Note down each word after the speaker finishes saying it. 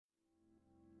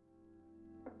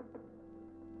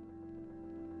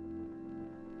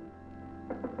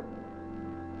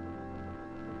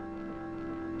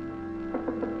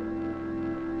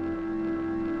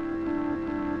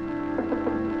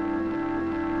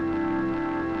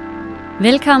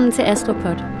Velkommen til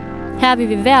Astropod. Her vil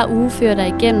vi hver uge føre dig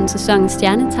igennem sæsonens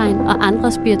stjernetegn og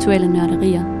andre spirituelle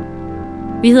nørderier.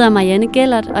 Vi hedder Marianne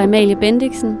Gellert og Amalie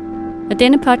Bendiksen, og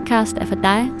denne podcast er for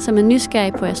dig, som er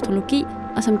nysgerrig på astrologi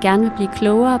og som gerne vil blive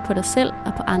klogere på dig selv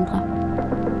og på andre.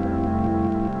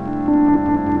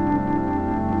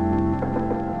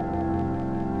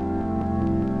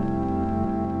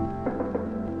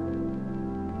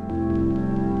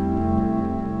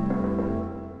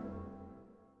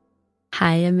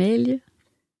 Hej Amalie.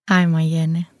 Hej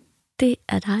Marianne. Det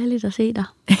er dejligt at se dig.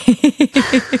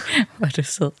 Hvor er du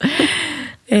sød.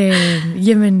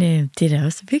 Det er da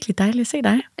også virkelig dejligt at se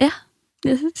dig. Ja,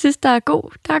 jeg synes, der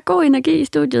er god energi i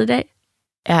studiet i dag.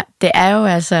 Ja, det er jo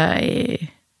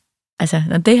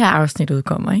når det her afsnit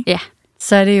udkommer, ikke? Ja.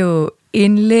 Så er det jo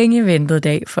en længe ventet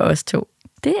dag for os to.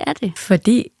 Det er det.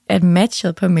 Fordi at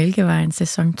matchet på Mælkevejen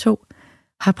sæson 2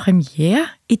 har premiere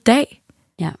i dag.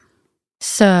 Ja.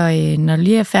 Så når du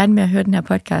lige er færdig med at høre den her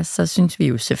podcast, så synes vi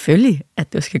jo selvfølgelig,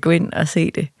 at du skal gå ind og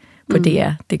se det på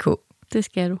DR.dk. Det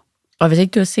skal du. Og hvis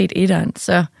ikke du har set etteren,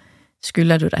 så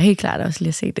skylder du dig helt klart også lige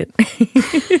at se den.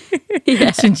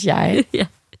 Ja. Synes jeg. Ja,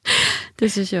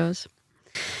 det synes jeg også.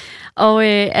 Og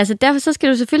derfor så skal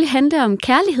du selvfølgelig handle om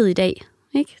kærlighed i dag,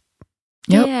 ikke?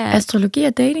 Jo, astrologi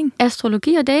og dating.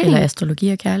 Astrologi og dating. Eller astrologi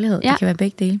og kærlighed. Ja. Det kan være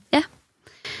begge dele. Ja.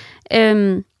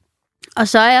 Og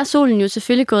så er solen jo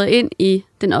selvfølgelig gået ind i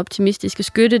den optimistiske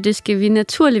skytte. Det skal vi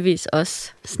naturligvis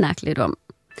også snakke lidt om.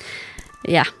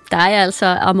 Ja, der er altså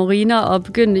amoriner og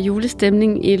begyndende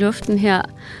julestemning i luften her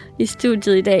i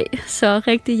studiet i dag. Så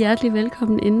rigtig hjertelig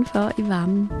velkommen indenfor i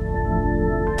varmen.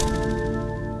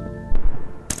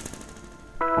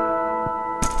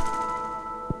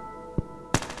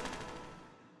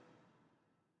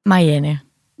 Marianne,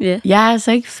 Yeah. Jeg er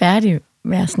altså ikke færdig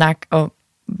med at snakke om,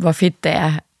 hvor fedt det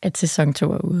er, at sæson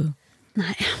 2 er ude.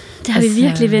 Nej, det har vi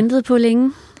virkelig ventet på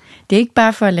længe. Det er ikke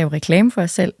bare for at lave reklame for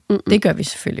os selv. Det gør vi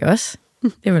selvfølgelig også.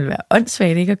 Det vil være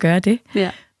åndssvagt ikke at gøre det.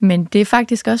 Ja. Men det er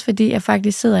faktisk også, fordi jeg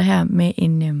faktisk sidder her med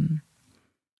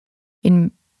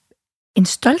en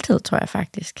stolthed, tror jeg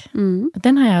faktisk. Og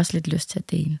den har jeg også lidt lyst til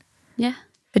at dele. Ja.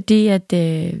 Fordi at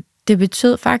det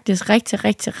betød faktisk rigtig,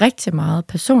 rigtig, rigtig meget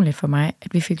personligt for mig,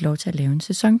 at vi fik lov til at lave en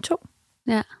sæson 2.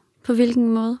 Ja. På hvilken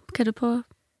måde kan du prøve?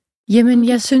 Jamen,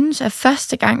 jeg synes, at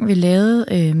første gang vi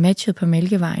lavede matchet på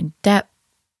Mælkevejen, der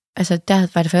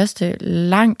var det første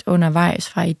langt undervejs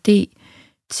fra idé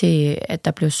til, at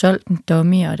der blev solgt en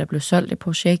dummy, og der blev solgt et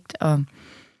projekt, og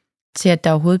til, at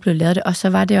der overhovedet blev lavet det. Og så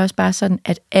var det også bare sådan,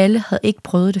 at alle havde ikke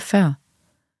prøvet det før.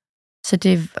 Så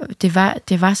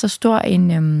det var så stor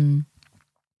en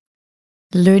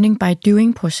learning by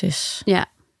doing-proces. Ja.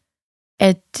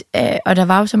 Og der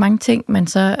var jo så mange ting, man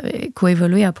så kunne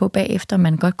evaluere på bagefter,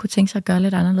 man godt kunne tænke sig at gøre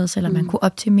lidt anderledes, eller man kunne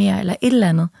optimere, eller et eller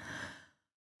andet.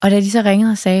 Og da de så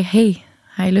ringede og sagde, hey,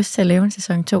 har I lyst til at lave en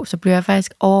sæson 2, så blev jeg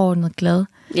faktisk overordnet glad.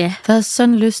 Ja. Jeg havde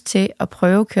sådan lyst til at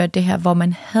prøve at køre det her, hvor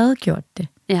man havde gjort det.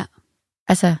 Ja.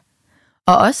 Altså,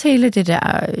 og også hele det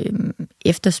der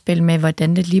efterspil med,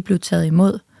 hvordan det lige blev taget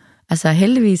imod. Altså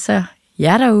heldigvis så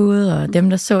jeg derude, og dem,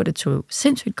 der så det, tog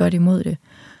sindssygt godt imod det.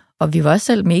 Og vi var også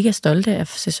selv mega stolte af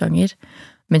sæson 1.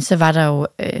 Men så var der jo,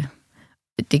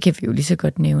 det kan vi jo lige så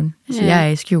godt nævne, altså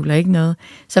jeg skjuler ikke noget,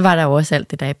 så var der jo også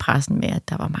alt det der i pressen med, at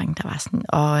der var mange, der var sådan,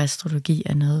 astrologi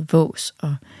er noget vås,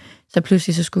 og så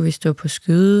pludselig så skulle vi stå på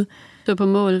skyde. Stå på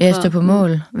mål. Ja, stå på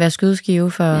mål. Være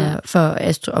skydeskive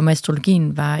om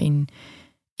astrologien var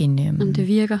om det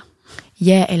virker.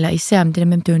 Ja, eller især om det der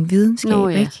med, om det var en videnskab,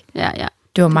 ikke? Ja.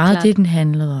 Det var meget det, den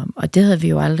handlede om, og det havde vi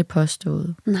jo aldrig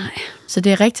påstået. Nej. Så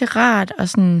det er rigtig rart at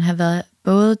sådan have været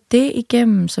både det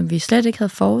igennem, som vi slet ikke havde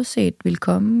forudset ville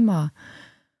komme,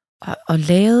 og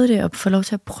lave det, og få lov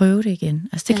til at prøve det igen.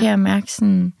 Altså det kan jeg mærke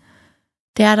sådan,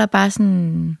 det er der bare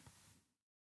sådan,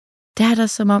 det er der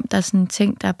som om, der er sådan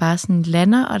ting, der bare sådan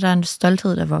lander, og der er en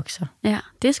stolthed, der vokser. Ja,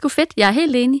 det er sgu fedt. Jeg er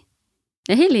helt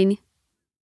enig.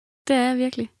 Det er jeg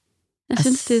virkelig. Jeg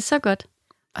synes, det er så godt.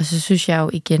 Og så synes jeg jo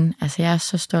igen, altså jeg er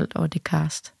så stolt over det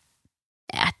cast.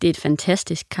 Ja, det er et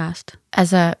fantastisk cast.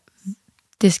 Altså,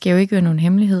 det skal jo ikke være nogen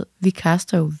hemmelighed. Vi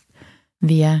caster jo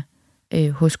via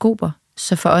horoskoper,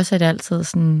 så for os er det altid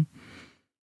sådan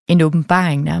en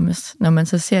åbenbaring nærmest, når man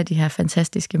så ser de her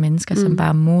fantastiske mennesker, som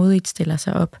bare modigt stiller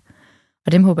sig op.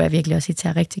 Og dem håber jeg virkelig også, I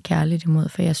tager rigtig kærligt imod,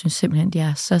 for jeg synes simpelthen, de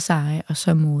er så seje og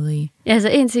så modige. Ja, altså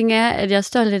en ting er, at jeg er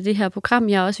stolt af det her program.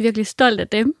 Jeg er også virkelig stolt af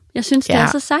dem. Jeg synes, det er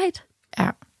så sejt. Ja.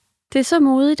 Det er så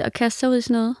modigt at kaste sig ud i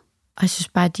sådan noget. Og jeg synes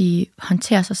bare, at de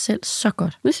håndterer sig selv så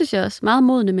godt. Det synes jeg også. Meget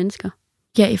modne mennesker.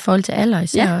 Ja, i forhold til alder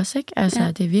især også, ikke?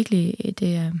 Altså, det er virkelig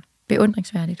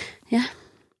beundringsværdigt. Ja.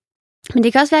 Men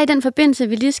det kan også være i den forbindelse,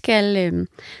 vi lige skal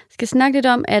snakke lidt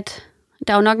om, at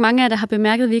Der er jo nok mange af jer, der har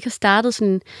bemærket, at vi ikke har startet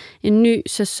sådan en ny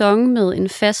sæson med en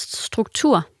fast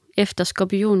struktur efter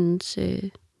skorpionens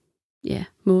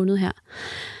måned her.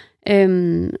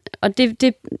 Og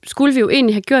det skulle vi jo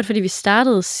egentlig have gjort, fordi vi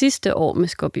startede sidste år med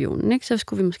skorpionen, ikke? Så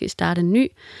skulle vi måske starte en ny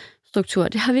struktur.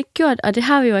 Det har vi ikke gjort, og det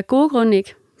har vi jo af gode grunde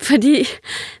ikke.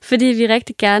 Fordi vi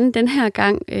rigtig gerne den her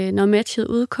gang, når matchet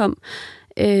udkom,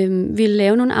 ville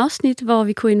lave nogle afsnit, hvor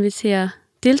vi kunne invitere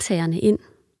deltagerne ind.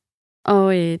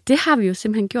 Og det har vi jo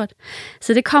simpelthen gjort.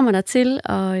 Så det kommer der til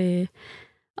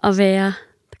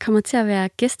at være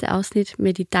gæsteafsnit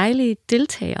med de dejlige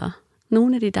deltagere.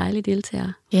 Nogle af de dejlige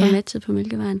deltagere fra matchet på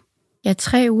Mælkevejen. Ja,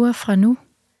 3 uger fra nu.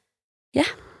 Ja,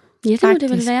 det må det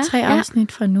vel være. 3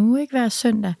 afsnit fra nu, ikke hver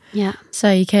søndag. Ja. Så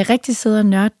I kan rigtig sidde og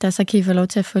nørde der, så kan I få lov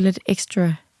til at få lidt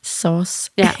ekstra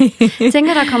sauce. Ja. Jeg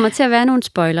tænker, der kommer til at være nogle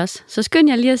spoilers. Så skynd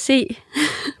jer lige at se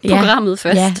programmet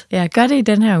først. Ja, gør det i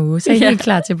den her uge, så er I helt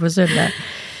klar til på søndag.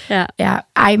 Ja.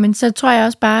 Ej, men så tror jeg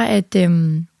også bare, at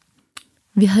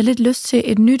vi havde lidt lyst til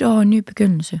et nyt år og en ny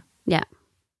begyndelse. Ja.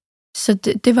 Så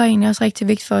det var egentlig også rigtig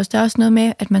vigtigt for os. Der er også noget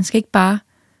med, at man skal ikke bare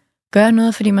gøre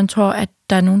noget, fordi man tror, at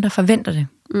der er nogen, der forventer det.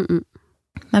 Mm-mm.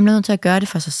 Man bliver nødt til at gøre det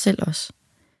for sig selv også.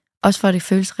 Også for, at det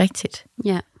føles rigtigt.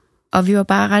 Ja. Og vi var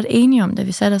bare ret enige om, da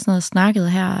vi satte os ned og snakkede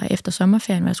her efter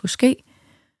sommerferien, hvad der skulle ske,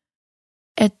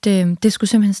 at det skulle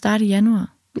simpelthen starte i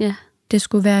januar. Ja. Det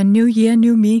skulle være new year,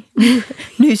 new me,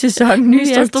 ny sæson, ny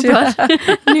struktur,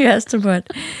 ny Astro-Pod.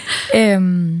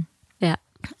 Ja.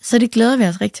 Så det glæder vi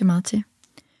os rigtig meget til.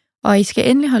 Og I skal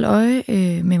endelig holde øje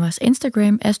med vores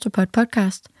Instagram, Astro-Pod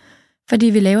Podcast, fordi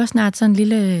vi laver snart sådan en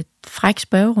lille fræk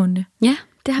spørgerunde. Ja,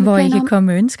 det har vi hvor I planer kan om. komme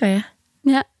med ønsker,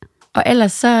 Ja. Og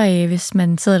ellers så, hvis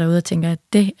man sidder derude og tænker, at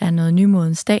det er noget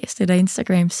nymodens dags, det der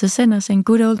Instagram, så send os en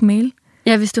good old mail.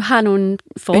 Ja, hvis du har nogle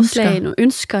forslag, nogle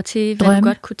ønsker til, hvad du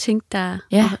godt kunne tænke dig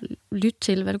at lytte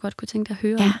til, hvad du godt kunne tænke dig at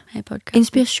høre om her i podcasten.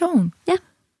 Inspiration. Ja.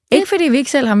 Ikke fordi vi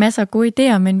ikke selv har masser af gode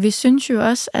idéer, men vi synes jo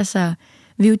også, altså,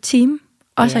 vi er jo team,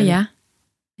 også af jer.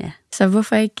 Ja. Så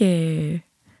hvorfor ikke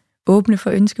åbne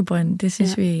for ønskebrønden? Det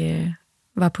synes vi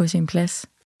var på sin plads.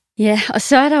 Ja, og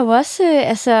så er der jo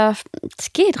også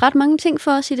sket ret mange ting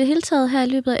for os i det hele taget her i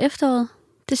løbet af efteråret.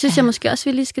 Det synes jeg måske også,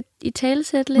 vi lige skal i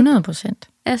talesætte lidt. 100%.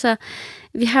 Altså,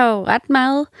 vi har jo ret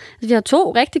meget. Vi har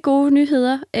 2 rigtig gode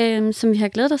nyheder, som vi har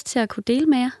glædet os til at kunne dele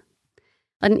med jer.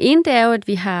 Og den ene, det er jo, at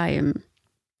vi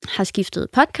har skiftet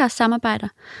podcast-samarbejder.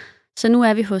 Så nu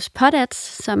er vi hos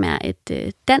Podads, som er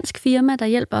et dansk firma, der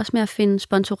hjælper os med at finde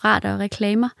sponsorater og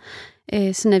reklamer,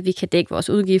 sådan at vi kan dække vores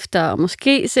udgifter og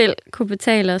måske selv kunne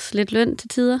betale os lidt løn til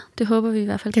tider. Det håber vi i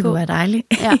hvert fald på. Det kunne være dejligt.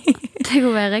 Ja, det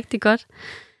kunne være rigtig godt.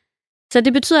 Så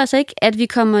det betyder altså ikke, at vi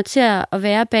kommer til at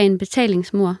være bag en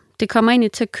betalingsmur. Det kommer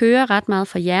egentlig til at køre ret meget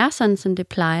for jer, sådan som det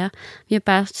plejer. Vi har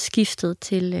bare skiftet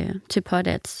til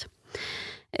Podads.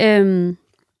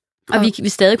 Og vi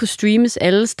stadig kunne streames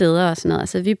alle steder og sådan noget.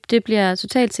 Altså, det bliver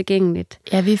totalt tilgængeligt.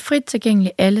 Ja, vi er frit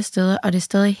tilgængelige alle steder, og det er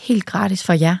stadig helt gratis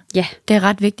for jer. Ja. Det er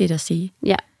ret vigtigt at sige.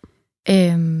 Ja.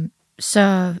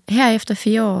 Så her efter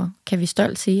 4 år kan vi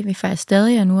stolt sige, at vi faktisk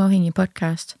stadig er en uafhængig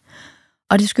podcast.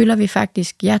 Og det skylder vi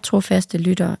faktisk jer trofaste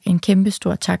lyttere en kæmpe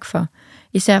stor tak for.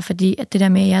 Især fordi, at det der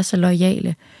med, at jeg er så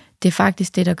loyale, det er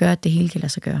faktisk det, der gør, at det hele kan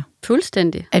lade sig gøre.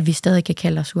 Fuldstændig. At vi stadig kan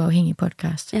kalde os uafhængig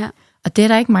podcast. Ja. Og det er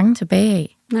der ikke mange tilbage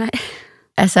af. Nej.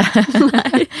 Altså,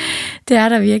 nej. Det er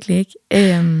der virkelig ikke.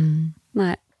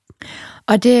 Nej.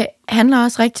 Og det handler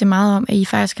også rigtig meget om, at I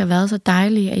faktisk har været så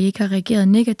dejlige, at I ikke har reageret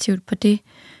negativt på det,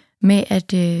 med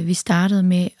at vi startede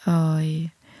med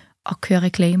at køre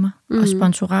reklamer og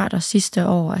sponsorater sidste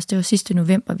år. Altså det var sidste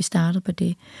november, vi startede på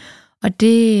det. Og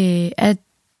det er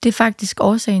faktisk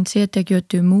årsagen til, at det har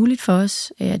gjort det muligt for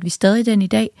os, at vi stadig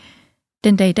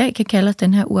den dag i dag kan kalde os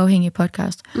den her uafhængige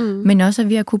podcast. Men også, at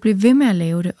vi har kunne blive ved med at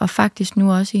lave det, og faktisk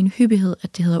nu også i en hyppighed,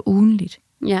 at det hedder ugenligt.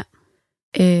 Ja.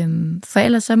 For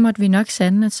ellers så måtte vi nok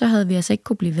sande, at så havde vi altså ikke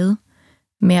kunne blive ved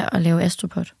med at lave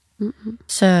Astro-Pod.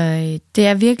 Så det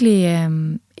er virkelig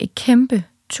et kæmpe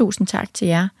tusind tak til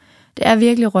jer. Det er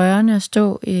virkelig rørende at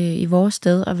stå i vores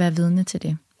sted og være vidne til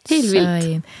det. Helt vildt.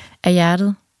 Så af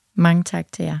hjertet, mange tak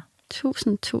til jer.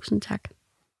 Tusind tak.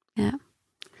 Ja.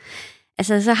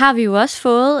 Altså, så har vi jo også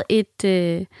fået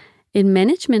et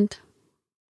management.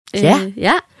 Ja.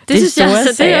 Ja, det synes jeg,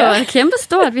 altså, det er jo kæmpe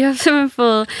stort. Vi har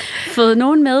simpelthen fået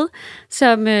nogen med,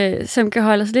 som kan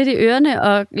holde os lidt i ørerne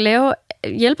og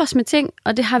hjælpe os med ting,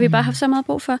 og det har vi bare haft så meget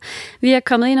brug for. Vi er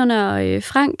kommet ind under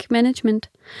Frank Management,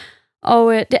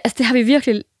 og det har vi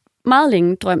virkelig meget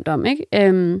længe drømt om,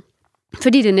 ikke?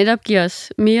 Fordi det netop giver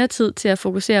os mere tid til at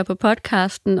fokusere på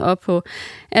podcasten og på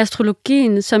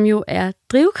astrologien, som jo er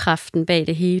drivkraften bag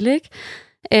det hele, ikke?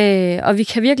 Og vi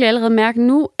kan virkelig allerede mærke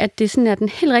nu, at det sådan er den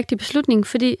helt rigtige beslutning,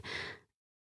 fordi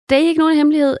det er ikke nogen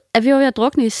hemmelighed, at vi var ved at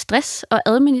drukne i stress og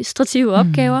administrative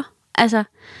opgaver. Altså,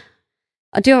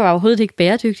 og det var overhovedet ikke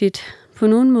bæredygtigt på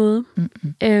nogen måde.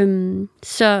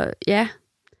 Så ja.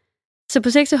 Så på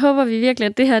sigt så håber vi virkelig,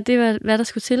 at det her, det var, hvad der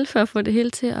skulle til for at få det hele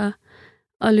til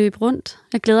at løbe rundt.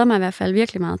 Jeg glæder mig i hvert fald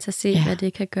virkelig meget til at se, hvad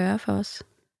det kan gøre for os.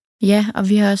 Ja, og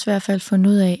vi har også i hvert fald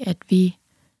fundet ud af, at vi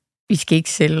skal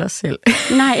ikke sælge os selv.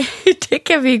 Nej. Det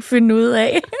kan vi ikke finde ud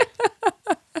af.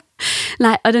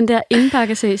 Nej, og den der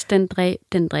indpakkeses, den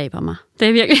dræber mig. Det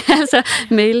er virkelig, altså,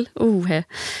 mail,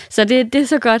 Så det er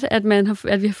så godt,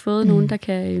 at vi har fået nogen, der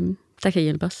kan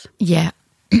hjælpe os. Ja,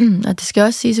 og det skal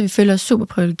også siges, at vi føler os super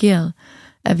privilegeret,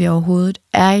 at vi overhovedet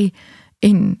er i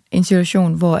en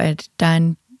situation, hvor at der er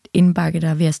en indbakke, der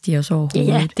er ved at stige os over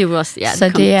hovedet. Ja, det er jo også... Ja, så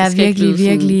det er virkelig,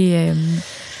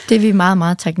 det er vi meget,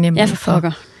 meget taknemmelige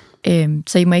for.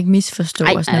 Så I må ikke misforstå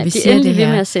os, når vi siger det her.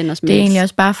 Med at sende os det er egentlig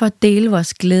også bare for at dele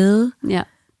vores glæde. Ja.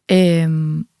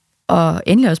 Og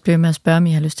endelig også blive med at spørge, om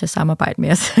I har lyst til at samarbejde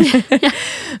med os.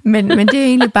 men det er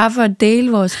egentlig bare for at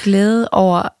dele vores glæde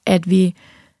over, at vi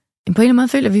på en eller anden måde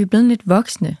føler, at vi er blevet lidt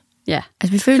voksne. Ja.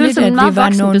 Altså vi føler lidt, at vi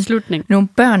var nogle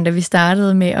børn, da vi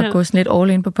startede med at gå sådan lidt all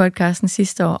in på podcasten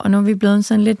sidste år. Og nu er vi blevet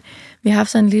sådan lidt, vi har haft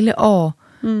sådan en lille år,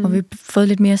 hvor vi har fået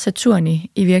lidt mere Saturn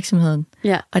i virksomheden.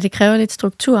 Ja. Og det kræver lidt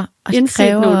struktur, og det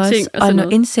kræver også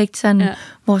noget indsigt, sådan,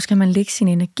 hvor skal man lægge sin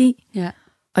energi. Ja.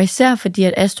 Og især fordi,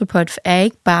 at Astropod er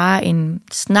ikke bare en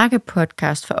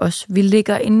snakkepodcast for os. Vi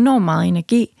lægger enormt meget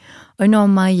energi og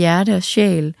enormt meget hjerte og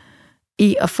sjæl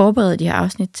i at forberede de her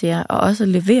afsnit til jer, og også at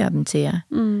levere dem til jer.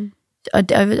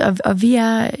 Og vi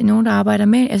er nogen, der arbejder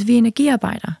med, altså vi er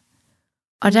energiarbejdere.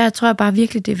 Og der tror jeg bare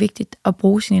virkelig, det er vigtigt at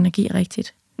bruge sin energi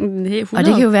rigtigt. Og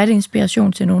det kan jo være det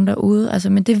inspiration til nogen derude, altså,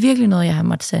 men det er virkelig noget, jeg har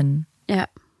måttet sande. Ja,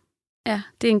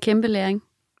 det er en kæmpe læring,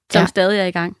 som stadig er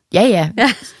i gang. Ja.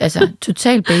 Altså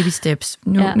total baby steps.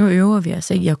 Nu øver vi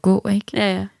os i at gå,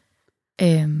 ikke?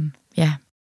 Ja.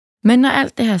 Men når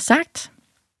alt det her er sagt,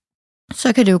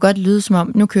 så kan det jo godt lyde som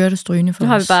om, nu kører det strygende for os.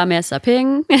 Nu har vi bare masser af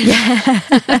penge.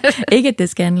 Ikke at det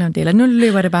skal handle om det, eller nu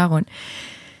løber det bare rundt.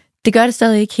 Det gør det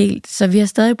stadig ikke helt, så vi har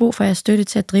stadig brug for jeres støtte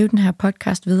til at drive den her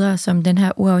podcast videre, som den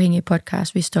her uafhængige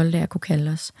podcast, vi er stolte af at kunne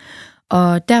kalde os.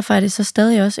 Og derfor er det så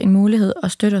stadig også en mulighed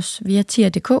at støtte os via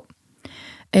tier.dk.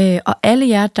 Og alle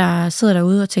jer, der sidder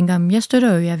derude og tænker, jeg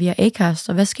støtter jo jer via Acast,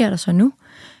 og hvad sker der så nu?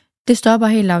 Det stopper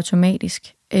helt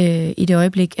automatisk i det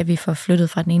øjeblik, at vi får flyttet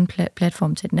fra den ene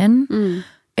platform til den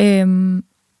anden.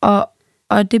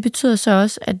 Og det betyder så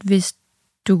også, at hvis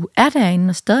du er derinde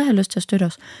og stadig har lyst til at støtte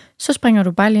os, så springer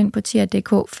du bare lige ind på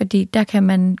tier.dk, fordi der kan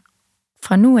man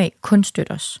fra nu af kun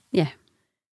støtte os. Ja.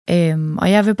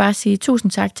 Og jeg vil bare sige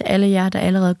tusind tak til alle jer, der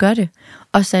allerede gør det.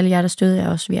 Også alle jer, der støtter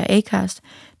os via Acast.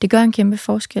 Det gør en kæmpe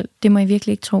forskel. Det må I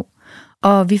virkelig ikke tro.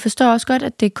 Og vi forstår også godt,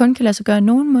 at det kun kan lade sig gøre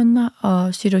nogle måneder,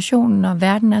 og situationen og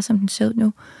verden er, som den ser ud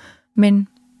nu. Men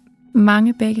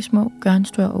mange begge små gør en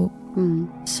stor å.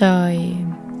 Så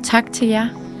tak til jer.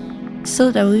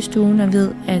 Sid derude i stuen og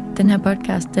ved, at den her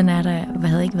podcast, den er der, og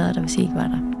havde ikke været der, hvis I ikke var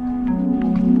der.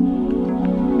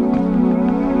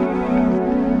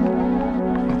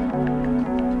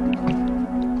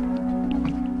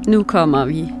 Nu kommer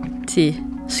vi til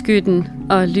skytten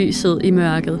og lyset i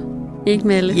mørket. Ikke,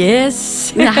 Melle?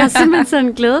 Yes! Jeg har simpelthen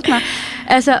sådan glædet mig.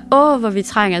 Altså, hvor vi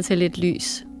trænger til lidt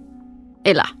lys.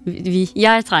 Eller,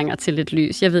 jeg trænger til lidt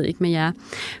lys. Jeg ved ikke med jer.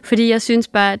 Fordi jeg synes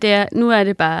bare,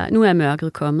 nu er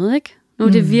mørket kommet, ikke? Nu er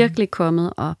det virkelig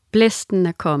kommet, og blæsten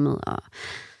er kommet,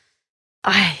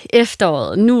 og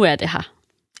efteråret, nu er det her.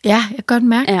 Ja, jeg kan godt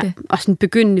mærke det. Og sådan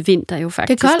begyndende vinter jo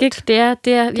faktisk. Det er koldt. Ikke?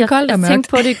 Det er koldt og mørkt. Jeg tænkte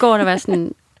på det i går, der var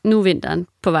sådan, nu er vinteren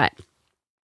på vej.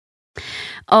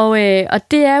 Og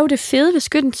det er jo det fede ved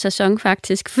Skyttens sæson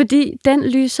faktisk, fordi den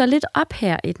lyser lidt op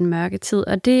her i den mørke tid,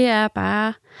 og det er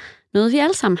bare noget, vi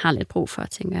alle sammen har lidt brug for,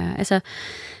 tænker jeg. Altså,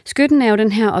 Skytten er jo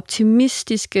den her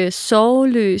optimistiske,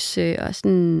 sorgløse og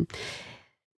sådan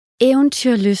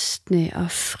eventyrlystne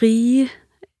og frie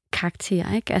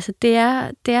karakter, ikke? Altså, det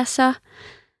er så...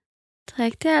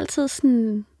 Det er altid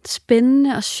sådan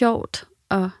spændende og sjovt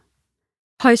og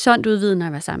horisontudvidende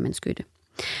at være sammen med en skytte.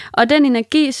 Og den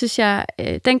energi, synes jeg,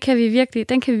 den kan vi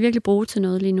virkelig bruge til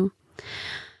noget lige nu.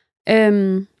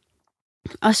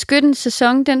 Og Skyttens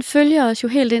sæson, den følger os jo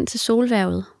helt ind til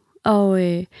solværvet. Og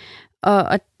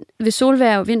ved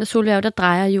solværv, vintersolværv, der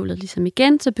drejer hjulet ligesom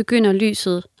igen, så begynder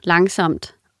lyset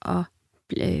langsomt at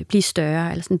blive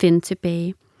større, eller sådan vende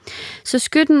tilbage. Så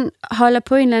skytten holder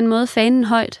på en eller anden måde fanen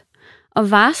højt,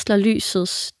 og varsler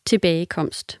lysets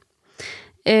tilbagekomst.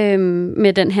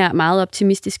 Med den her meget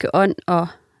optimistiske ånd og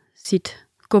sit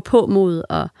gå på mod,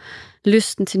 og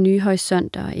lysten til nye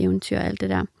horisonter og eventyr og alt det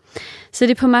der. Så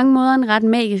det er på mange måder en ret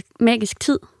magisk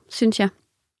tid, synes jeg,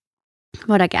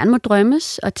 hvor der gerne må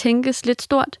drømmes og tænkes lidt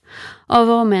stort, og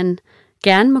hvor man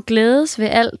gerne må glædes ved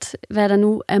alt, hvad der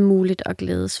nu er muligt at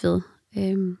glædes ved.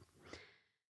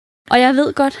 Og jeg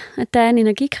ved godt, at der er en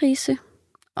energikrise,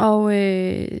 og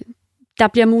der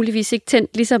bliver muligvis ikke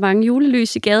tændt lige så mange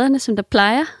julelys i gaderne, som der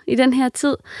plejer i den her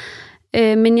tid.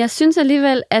 Men jeg synes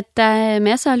alligevel, at der er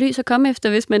masser af lys at komme efter,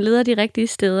 hvis man leder de rigtige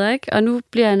steder, ikke? Og nu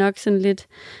bliver jeg nok sådan lidt,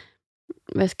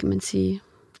 hvad skal man sige,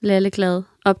 lalleglad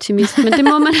optimist, men det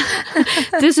må man,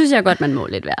 det synes jeg godt, man må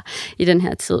lidt være i den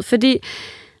her tid, fordi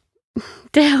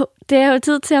det er jo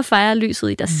tid til at fejre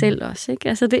lyset i dig selv også, ikke?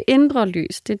 Altså det indre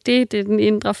lys, det er den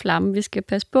indre flamme, vi skal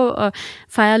passe på, og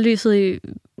fejre lyset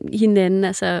i hinanden,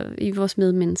 altså i vores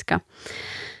medmennesker.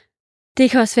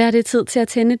 Det kan også være, det er tid til at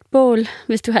tænde et bål,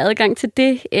 hvis du har adgang til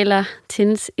det, eller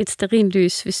tænde et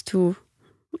stearinlys, hvis du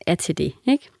er til det,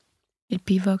 ikke? Et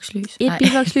bivokslys.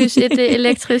 Bivokslys, et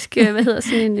elektrisk,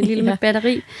 sådan en lille med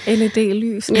batteri.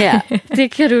 LED-lys. Ja,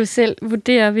 det kan du selv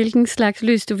vurdere, hvilken slags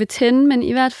lys du vil tænde, men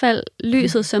i hvert fald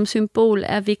lyset som symbol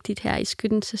er vigtigt her i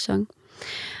Skyttens sæson.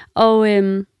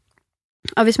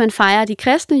 Og hvis man fejrer de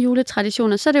kristne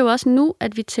juletraditioner, så er det jo også nu,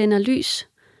 at vi tænder lys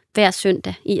hver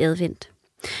søndag i advent.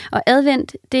 Og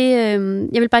advent,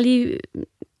 jeg vil bare lige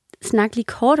snakke lige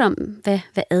kort om,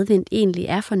 hvad advent egentlig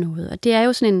er for noget. Og det er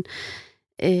jo sådan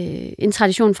en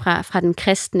tradition fra den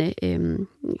kristne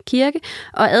kirke,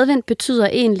 og advent betyder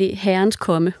egentlig Herrens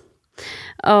komme.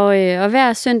 Og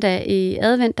hver søndag i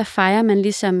advent, der fejrer man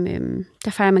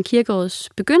ligesom kirkeårets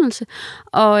begyndelse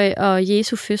og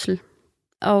Jesu fødsel.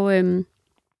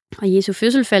 Og Jesu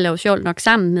fødsel falder jo sjovt nok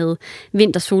sammen med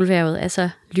vintersolhvervet, altså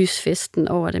lysfesten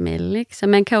over dem alle, ikke? Så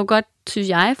man kan jo godt, synes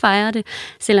jeg, fejre det,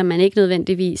 selvom man ikke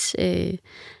nødvendigvis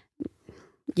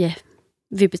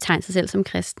vil betegne sig selv som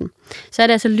kristen. Så er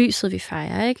det altså lyset, vi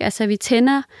fejrer, ikke? Altså vi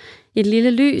tænder et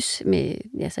lille lys med,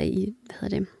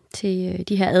 til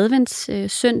de her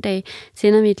adventssøndag,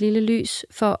 tænder vi et lille lys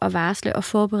for at varsle og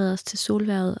forberede os til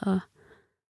solhvervet og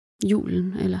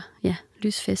julen, eller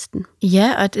lysfesten.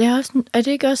 Ja, og det er det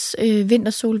ikke også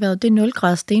vintersolhvervet? Det er 0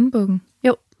 grader stenbukken.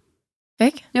 Jo.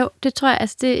 Ikke? Jo, det tror jeg.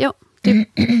 Altså det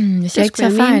hvis jeg ikke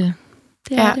tager fejl.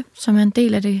 Det er det. Som er en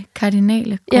del af det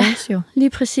kardinale kors, jo. Lige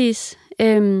præcis.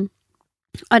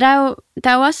 Og der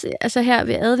er jo også, altså her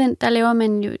ved advent, der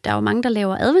er jo mange, der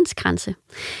laver adventskranse.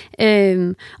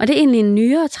 Og det er egentlig en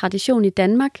nyere tradition i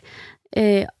Danmark,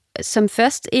 som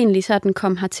først egentlig sådan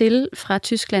kom hertil fra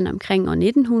Tyskland omkring år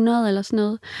 1900 eller sådan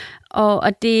noget.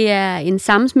 Og det er en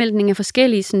sammensmeltning af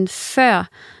forskellige sådan før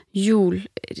jul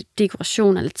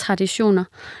dekorationer eller traditioner,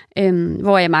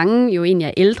 hvor mange jo egentlig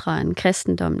er ældre end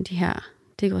kristendom, de her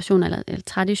dekorationer eller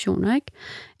traditioner,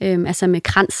 ikke? Altså med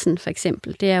kransen for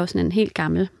eksempel, det er jo sådan en helt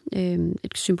gammel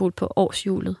et symbol på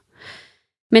årsjulet.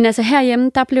 Men altså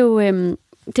herhjemme, der blev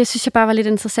det synes jeg bare var lidt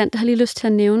interessant, det har jeg lige lyst til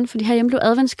at nævne, fordi herhjemme blev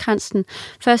adventskransen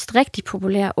først rigtig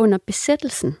populær under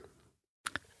besættelsen.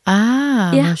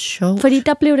 Hvor sjovt. Fordi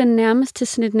der blev den nærmest til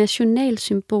sådan et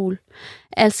nationalsymbol.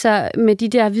 Altså med de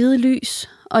der hvide lys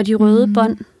og de røde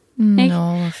bånd. Ikke?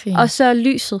 Hvor fint. Og så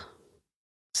lyset.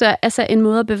 Så altså en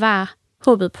måde at bevare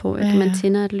håbet på, at man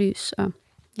tænder et lys. Og,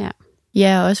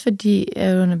 ja, også fordi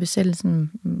under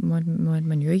besættelsen måtte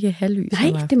man jo ikke have lys.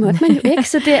 Nej, det måtte man jo ikke.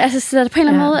 Så det, altså, så på en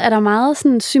eller anden måde er der meget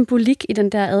sådan symbolik i den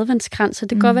der adventskrans. Så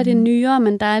det kan godt være, det er nyere,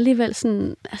 men der er alligevel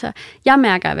sådan... Altså, jeg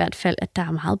mærker i hvert fald, at der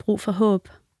er meget brug for håb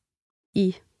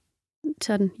i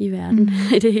verden.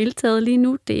 I det hele taget lige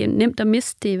nu. Det er nemt at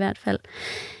miste det i hvert fald.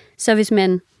 Så hvis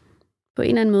man på en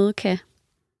eller anden måde kan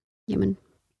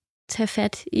tage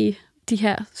fat i de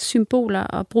her symboler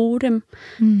og bruge dem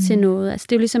til noget. Altså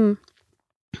det er jo ligesom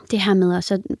det her med at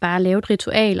så bare lave et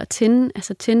ritual og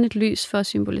tænde et lys for at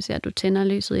symbolisere, at du tænder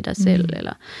lyset i dig selv,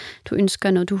 eller du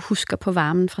ønsker noget, du husker på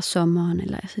varmen fra sommeren,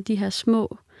 eller altså de her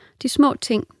små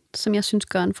ting, som jeg synes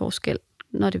gør en forskel,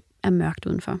 når det er mørkt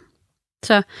udenfor.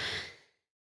 Så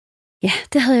ja,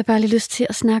 det havde jeg bare lige lyst til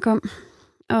at snakke om,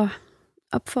 og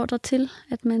opfordre til,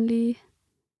 at man lige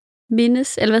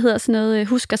mindes, eller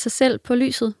husker sig selv på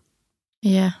lyset.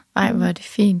 Ja, hvor er det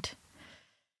fint.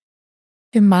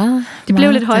 Det er meget. Det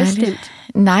blev lidt højstemt.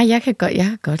 Nej, jeg kan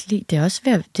godt lide. Det er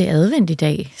også det er advent i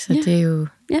dag, så det er jo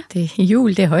det er jul,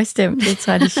 det er højstemt, det er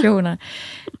traditioner.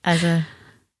 Altså,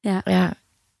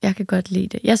 jeg kan godt lide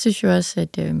det. Jeg synes jo også,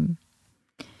 at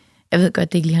jeg ved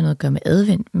godt, det ikke lige har noget at gøre med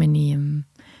advent, men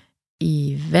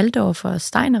i Waldorf og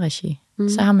Steiner-regi,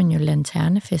 så har man jo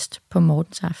lanternefest på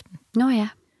morgensaften. Nå ja.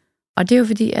 Og det er jo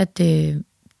fordi, at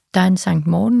der er en Sankt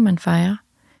Morten, man fejrer,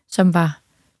 som var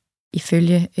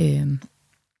ifølge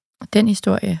den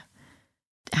historie,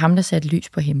 ham der satte lys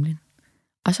på himlen.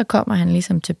 Og så kommer han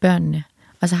ligesom til børnene,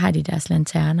 og så har de deres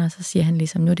lanterner, og så siger han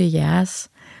ligesom, nu er det jeres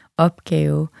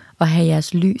opgave at have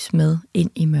jeres lys med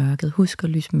ind i mørket. Husk at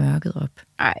lyse mørket op.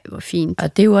 Ej, hvor fint.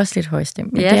 Og det er jo også lidt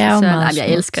højstemt, men ja, det er jo meget jeg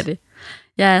elsker det.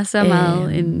 Jeg er så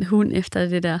meget en hund efter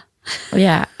det der.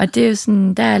 Ja, og det er jo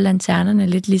sådan, der er lanternerne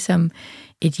lidt ligesom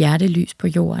et hjertelys på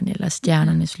jorden, eller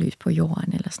stjernernes lys på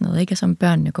jorden, eller sådan noget, ikke? Og som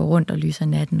børnene går rundt og lyser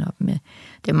natten op med.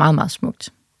 Det er meget, meget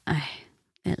smukt. Ej,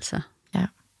 altså. Ja.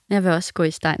 Jeg vil også gå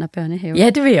i Steiner børnehave. Ja,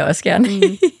 det vil jeg også gerne.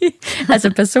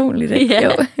 Altså personligt, ikke? Ja.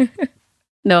 Jo.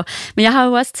 Nå, men jeg har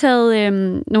jo også taget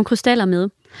nogle krystaller med.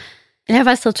 Jeg har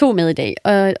faktisk taget 2 med i dag,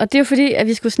 og det er jo fordi, at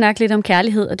vi skulle snakke lidt om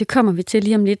kærlighed, og det kommer vi til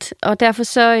lige om lidt. Og derfor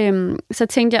så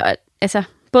tænkte jeg, altså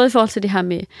både i forhold til det her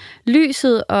med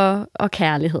lyset og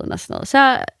kærligheden og sådan noget,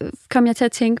 så kom jeg til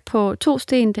at tænke på 2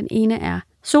 sten. Den ene er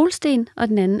solsten, og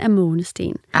den anden er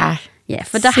månesten. Ja,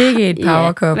 for der sikke et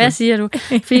powerkouple. Ja, hvad siger du?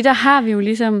 Fordi der har vi jo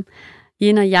ligesom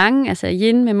yin og yang, altså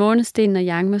yin med månesten og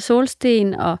yang med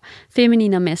solsten, og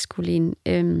feminin og maskulin,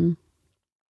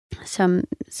 som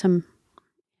ligesom,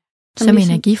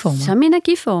 energiformer. Som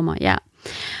energiformer, ja.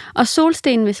 Og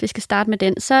solstenen, hvis vi skal starte med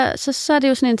den, så er det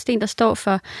jo sådan en sten, der står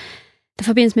for, der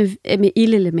forbindes med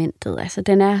ildelementet. Altså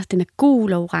den er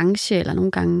gul og orange, eller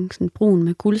nogle gange sådan brun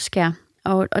med guldskær.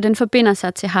 Og den forbinder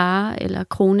sig til hare eller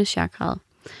kronechakraet.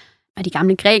 Og de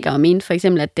gamle grækere mente for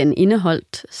eksempel, at den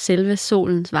indeholdt selve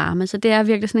solens varme. Så det er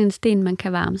virkelig sådan en sten, man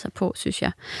kan varme sig på, synes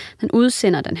jeg. Den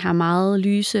udsender den her meget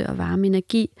lyse og varme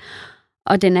energi.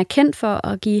 Og den er kendt for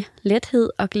at give lethed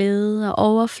og glæde og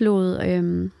overflod,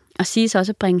 og siges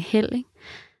også at bringe held. Ikke?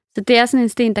 Så det er sådan en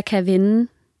sten, der kan vende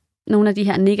nogle af de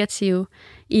her negative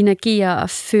energier og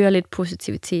føre lidt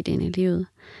positivitet ind i livet.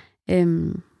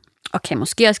 Og kan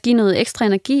måske også give noget ekstra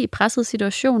energi i pressede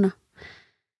situationer.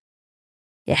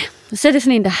 Ja, så er det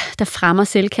sådan en, der fremmer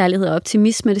selvkærlighed og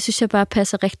optimisme. Det synes jeg bare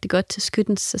passer rigtig godt til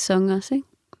Skyttens sæson også. Ikke?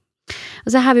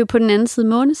 Og så har vi jo på den anden side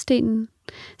månestenen,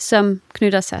 som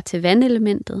knytter sig til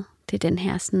vandelementet. Det er den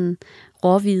her sådan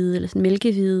råhvide, eller sådan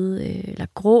mælkehvide, eller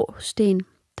grå sten,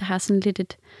 der har sådan lidt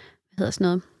et, hvad hedder sådan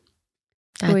noget,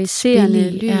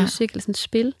 fluorescerende lys, ja. Eller sådan et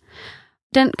spil.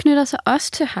 Den knytter sig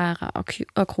også til hara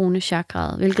og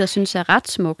kronechakraet, hvilket jeg synes er ret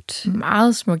smukt.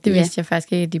 Meget smukt, det vidste jeg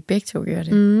faktisk ikke, at de begge to gør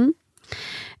det. Mm.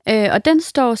 Og den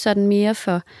står sådan mere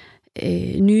for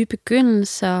nye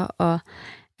begyndelser, og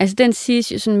altså den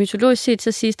siges jo sådan mytologisk set,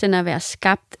 så siges den at være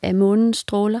skabt af månens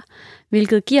stråler,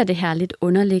 hvilket giver det her lidt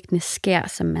underliggende skær,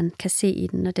 som man kan se i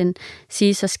den, og den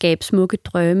siges at skabe smukke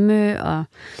drømme, og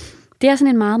det er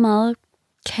sådan en meget, meget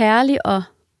kærlig og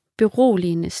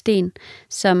beroligende sten,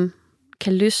 som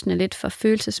kan løsne lidt for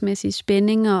følelsesmæssige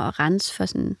spændinger og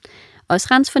også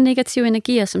rense for negative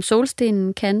energier, som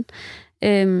solstenen kan.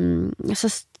 Og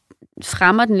så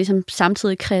fremmer den ligesom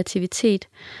samtidig kreativitet.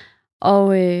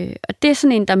 Og det er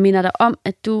sådan en, der minder dig om,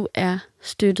 at du er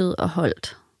støttet og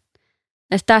holdt.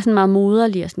 Altså, der er sådan meget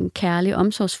moderlig og sådan kærlig,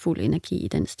 omsorgsfuld energi i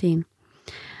den sten.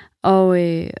 Og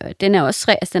den er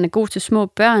også den er god til små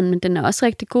børn, men den er også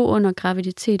rigtig god under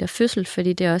graviditet og fødsel,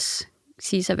 fordi det også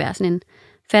siges at være sådan en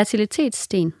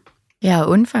fertilitetssten. Ja, og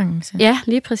undfangelse. Ja,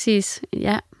 lige præcis.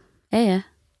 Ja.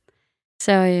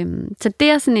 Så det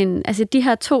er sådan en, altså de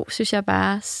her 2, synes jeg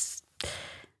bare,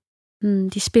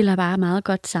 de spiller bare meget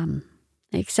godt sammen.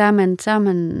 Ikke? Så er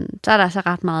der altså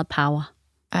ret meget power.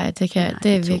 Ej, det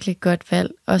er virkelig et godt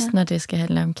valg, også når det skal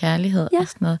handle om kærlighed og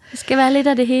sådan noget. Det skal være lidt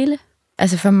af det hele.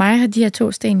 Altså for mig har de her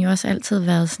 2 sten jo også altid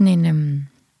været sådan en,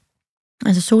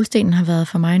 altså solstenen har været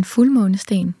for mig en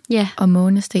fuldmånesten, og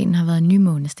månestenen har været en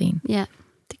nymånesten. Ja,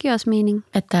 det giver også mening.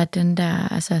 At der er den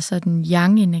der, altså sådan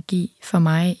yang-energi for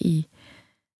mig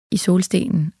i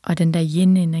solstenen, og den der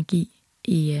yin-energi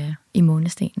i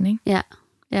månestenen, ikke? Ja,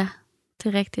 det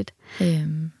er rigtigt.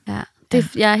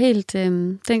 Jeg er helt,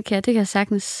 det kan jeg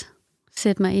sagtens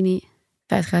sætte mig ind i.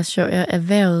 Faktisk ret sjovt. Jeg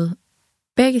erhvervede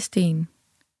begge sten,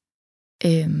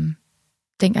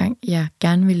 dengang jeg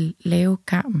gerne ville lave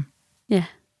karmen. Ja.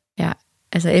 Ja,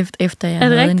 altså efter jeg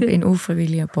havde en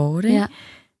ufrivillig abort, ikke? Ja.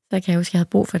 Så kan jeg huske, at jeg havde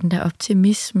brug for den der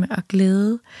optimisme og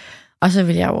glæde. Og så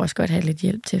ville jeg jo også godt have lidt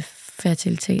hjælp til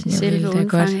fertiliteten. Jeg ville da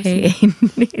godt have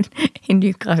en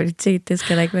ny graviditet. Det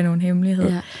skal der ikke være nogen hemmelighed.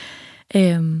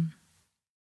 Ja.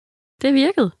 Det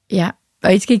virkede. Ja,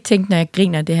 og I skal ikke tænke, når jeg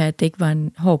griner det her, at det ikke var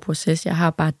en hård proces. Jeg har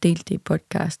bare delt det i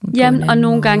podcasten. Jamen, og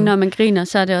nogle gange, når man griner,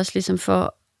 så er det også ligesom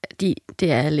for,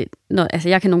 det er lidt, altså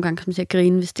jeg kan nogle gange komme til at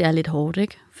grine, hvis det er lidt hårdt,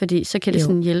 ikke? Fordi så kan det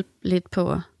sådan hjælpe lidt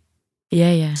på at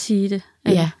sige det.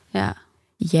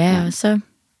 Ja, og så,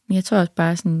 jeg tror også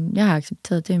bare sådan, jeg har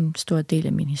accepteret, det er en stor del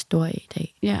af min historie i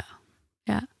dag. Ja.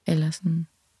 Eller sådan.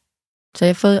 Så jeg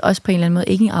har fået også på en eller anden måde,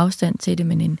 ikke en afstand til det,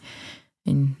 men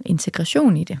en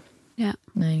integration i det. Ja.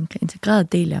 En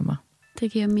integreret del af mig.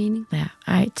 Det giver mening.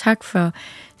 Ja, tak for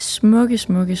smukke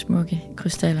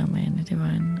krystaller, Marianne. Det var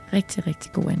en rigtig,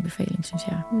 rigtig god anbefaling, synes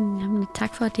jeg. Jamen,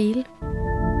 tak for at dele.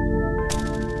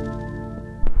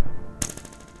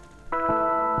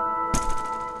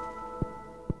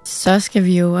 Så skal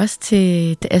vi jo også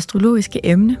til det astrologiske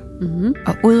emne. Mm-hmm.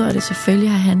 Og udover det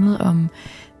selvfølgelig har handlet om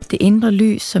det indre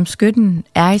lys, som skytten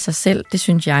er i sig selv. Det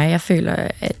synes jeg. Jeg føler,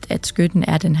 at skytten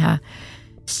er den her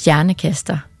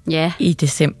stjernekaster i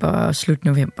december og slut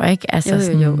november. Ikke?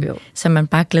 Altså jo. Så man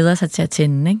bare glæder sig til at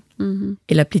tænde, ikke? Mm-hmm.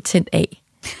 Eller blive tændt af.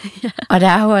 Ja. Og der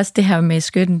er jo også det her med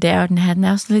skytten, det er jo den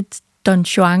er også lidt Don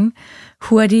Juan,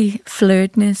 hurtig,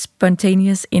 flirtende,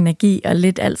 spontaneous energi, og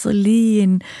lidt altid lige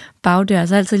en bagdør,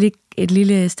 så altid lige et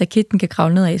lille stakit, den kan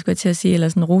kravle ned af, skulle jeg til at sige, eller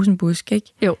sådan en rosenbusk,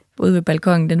 ikke? Jo. Ude ved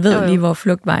balkongen, den ved lige, hvor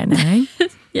flugtvejen er, ikke?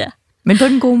 Ja. Men på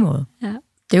den gode måde. Ja.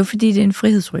 Det er jo fordi, det er en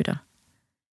frihedsrytter.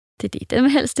 Det er det. Den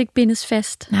vil helst ikke bindes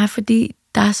fast. Nej, fordi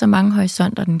der er så mange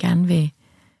horisonter, den gerne vil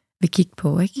kigge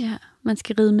på, ikke? Ja, man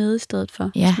skal ride med i stedet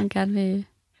for, hvis man gerne vil.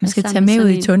 Man skal tage med ud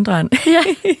i tundraen. Ja.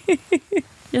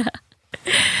 Ja.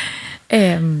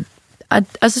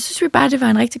 Og så synes vi bare, det var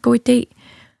en rigtig god idé,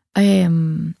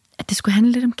 at det skulle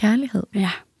handle lidt om kærlighed.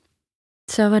 Ja.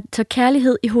 Så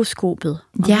kærlighed i horoskopet.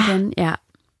 Ja.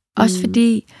 Også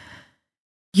fordi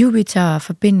Jupiter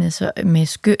forbindes med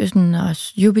skøsen, og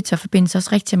Jupiter forbindes også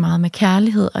rigtig meget med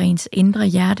kærlighed og ens indre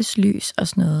hjerteslys og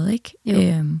sådan noget, ikke?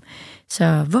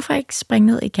 Så hvorfor ikke springe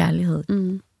ned i kærlighed?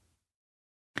 Mm.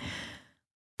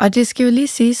 Og det skal jo lige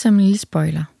sige som en lille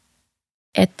spoiler,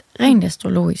 at rent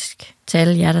astrologisk, til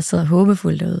alle jer, der sidder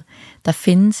håbefuldt derude, der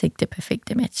findes ikke det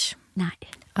perfekte match. Nej.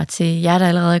 Og til jer, der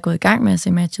allerede er gået i gang med at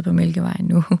se matchet på Mælkevejen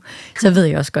nu, så ved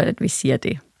jeg også godt, at vi siger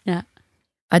det. Ja.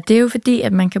 Og det er jo fordi,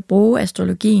 at man kan bruge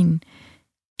astrologien,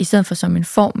 i stedet for som en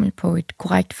formel på et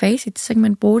korrekt facit, så kan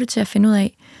man bruge det til at finde ud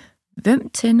af, hvem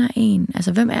tænder en?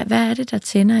 Altså, hvad er det, der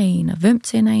tænder en? Og hvem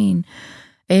tænder en?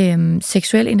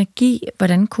 Seksuel energi,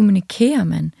 hvordan kommunikerer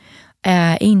man?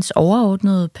 Er ens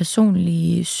overordnede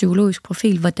personlige psykologisk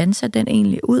profil, hvordan ser den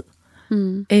egentlig ud?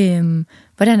 Mm.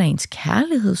 Hvordan er ens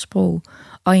kærlighedssprog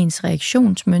og ens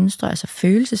reaktionsmønstre, altså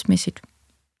følelsesmæssigt,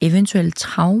 eventuelle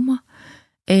traumer,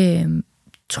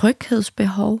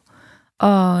 tryghedsbehov,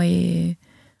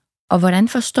 og hvordan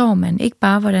forstår man, ikke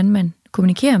bare hvordan man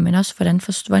kommunikerer, men også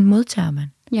hvordan modtager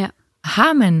man. Ja.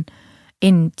 Har man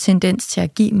en tendens til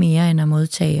at give mere end at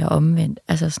modtage og omvendt?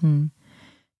 Altså sådan,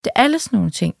 det er alle sådan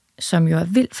nogle ting, som jo er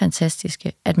vildt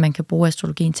fantastiske, at man kan bruge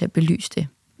astrologien til at belyse det.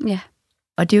 Ja.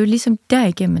 Og det er jo ligesom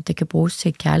derigennem, at det kan bruges til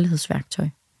et kærlighedsværktøj.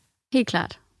 Helt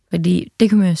klart. Fordi det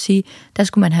kan man jo sige, der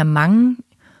skulle man have mange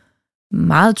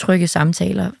meget trygge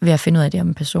samtaler ved at finde ud af det om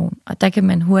en person. Og der kan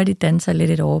man hurtigt danne sig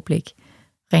lidt et overblik,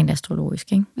 rent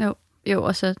astrologisk, ikke? Jo,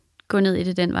 og så gå ned i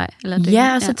det den vej. Eller det,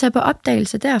 ja, og så tage på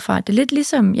opdagelse derfra. Det er lidt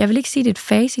ligesom, jeg vil ikke sige det er et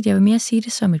facit, jeg vil mere sige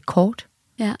det som et kort.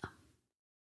 Ja.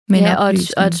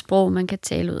 Og et sprog, man kan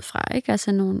tale ud fra, ikke?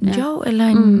 Altså Jo, eller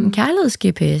en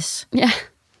kærligheds-GPS. Ja.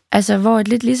 Altså, hvor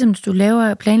lidt ligesom, hvis du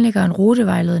planlægger en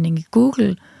rutevejledning i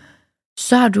Google,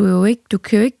 så har du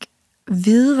kan jo ikke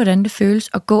vide, hvordan det føles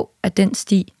at gå af den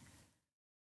sti.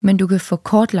 Men du kan få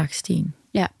kortlagt stien.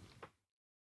 Ja.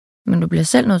 Men du bliver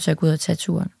selv nødt til at gå ud og tage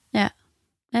turen. Ja.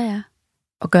 Ja.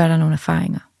 Og gøre dig nogle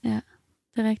erfaringer. Ja,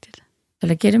 det er rigtigt.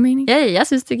 Eller giver det mening? Ja, jeg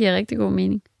synes, det giver rigtig god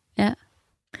mening. Ja.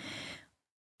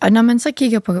 Og når man så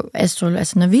kigger på astrologi,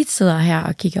 altså når vi sidder her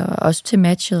og kigger også til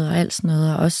matchet og alt sådan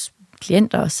noget, og også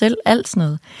klienter og selv, alt sådan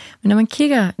noget. Men når man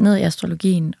kigger ned i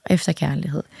astrologien efter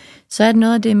kærlighed, så er det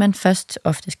noget af det, man først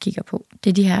oftest kigger på. Det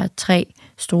er de her 3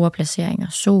 store placeringer,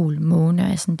 sol, måne og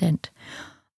ascendant.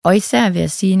 Og især vil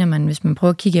jeg sige, hvis man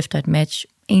prøver at kigge efter et match,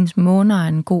 ens måner er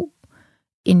en god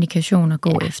indikation at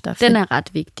gå efter. Den er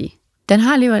ret vigtig. Den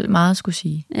har alligevel meget at skulle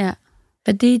sige. Ja.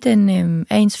 Fordi den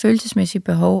er ens følelsesmæssige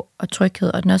behov og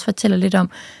tryghed, og den også fortæller lidt om,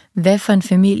 hvad for en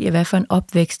familie, hvad for en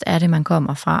opvækst er det, man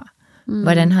kommer fra.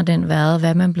 Hvordan har den været? Hvad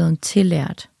er man blevet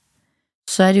tillært?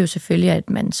 Så er det jo selvfølgelig, at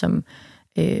man som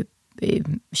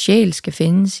sjæl skal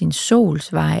finde sin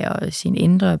solsvej og sin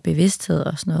indre bevidsthed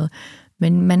og sådan noget.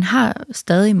 Men man har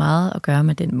stadig meget at gøre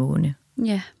med den måne.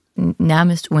 Ja.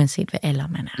 Nærmest uanset hvad alder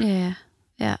man er. Ja,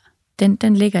 ja.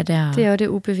 Den ligger der. Det er jo det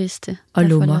ubevidste. Og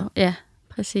lummer. Ja,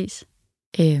 præcis.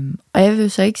 Og jeg vil jo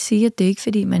så ikke sige, at det er ikke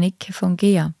fordi, man ikke kan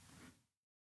fungere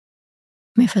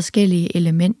med forskellige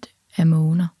element af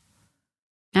måner.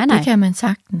 Nej. Det kan man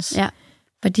sagtens. Ja.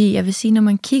 Fordi jeg vil sige, når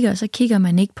man kigger, så kigger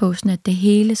man ikke på sådan, at det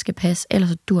hele skal passe, ellers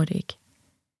så dur det ikke.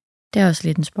 Det er også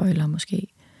lidt en spoiler måske.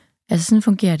 Altså sådan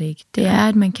fungerer det ikke. Det er,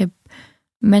 at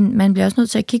man bliver også nødt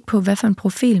til at kigge på, hvad for en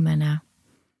profil man er.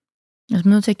 Altså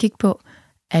man er nødt til at kigge på,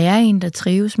 Er jeg en, der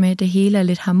trives med, at det hele er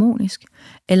lidt harmonisk?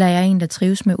 Eller er jeg en, der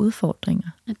trives med udfordringer?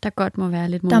 At der godt må være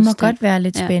lidt modstand. Der må godt være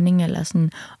lidt spænding, eller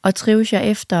sådan. Og trives jeg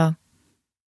efter,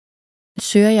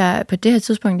 søger jeg på det her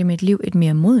tidspunkt i mit liv et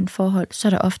mere modent forhold, så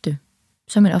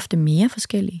er man ofte mere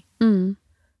forskellige. Mm.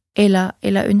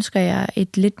 Eller ønsker jeg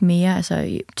et lidt mere,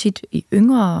 altså tit i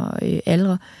yngre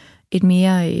aldre, et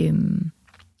mere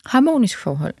harmonisk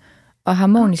forhold. Og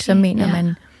harmonisk, så mener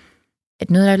man, at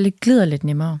noget, der glider lidt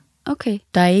nemmere. Okay.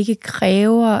 Der ikke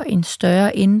kræver en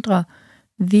større indre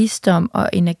visdom og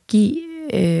energi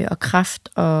og kraft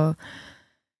og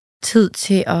tid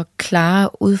til at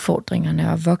klare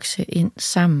udfordringerne og vokse ind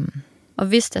sammen. Og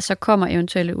hvis der så kommer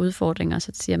eventuelle udfordringer,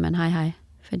 så siger man hej,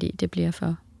 fordi det bliver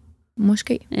for...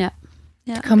 Måske. Ja.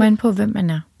 Det kommer ind på, hvem man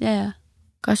er. Ja. Der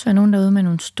kan også være nogen derude med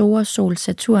nogle store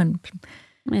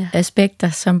Sol-Saturn-aspekter,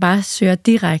 som bare søger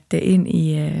direkte ind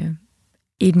i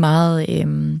et meget...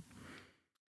 Jamen,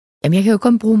 jeg kan jo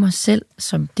kun bruge mig selv,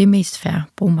 som det mest fair.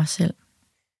 Bruge mig selv.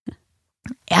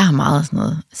 Jeg har meget sådan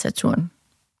noget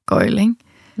Saturn-gøjl, ikke?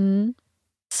 Mm.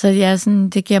 Så jeg sådan,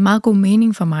 det giver meget god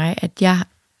mening for mig, at jeg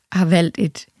har valgt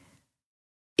et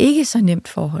ikke så nemt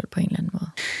forhold på en eller anden måde.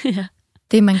 Ja.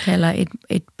 Det, man kalder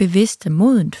et bevidst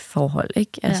modent forhold,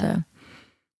 ikke? Altså,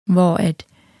 hvor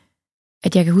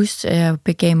at jeg kan huske, at jeg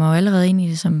begav mig allerede ind i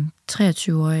det som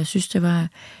 23 år. Jeg synes,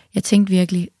 jeg tænkte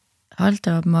virkelig, hold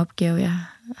da op en opgave, jeg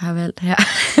har valgt her.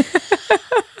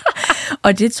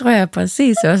 Og det tror jeg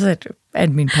præcis også,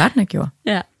 at min partner gjorde.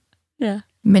 Ja.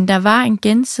 Men der var en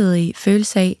gensidig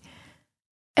følelse af,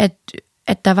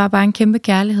 at der var bare en kæmpe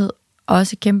kærlighed, og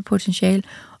også et kæmpe potentiale,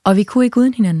 og vi kunne ikke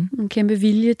uden hinanden. En kæmpe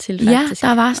vilje til faktisk. Ja,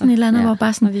 der var sådan et eller andet, hvor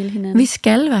bare sådan, vi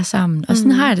skal være sammen. Og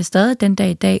sådan har jeg det stadig den dag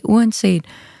i dag, uanset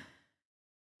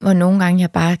hvor nogle gange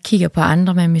jeg bare kigger på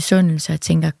andre med misundelse og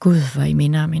tænker, gud, hvor I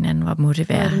minder om hinanden, hvor må det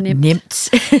være nemt.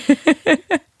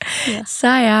 Ja. Så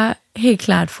har jeg helt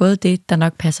klart fået det, der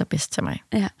nok passer bedst til mig.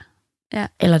 Ja.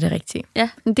 Eller det rigtige. Ja,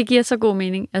 det giver så god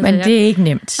mening. Altså, men det er ikke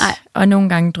nemt. Nej. Og nogle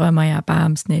gange drømmer jeg bare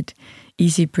om sådan et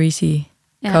easy breezy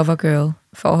cover girl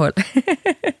forhold.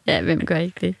 Ja, hvem gør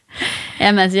ikke det?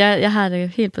 Jamen altså, jeg har det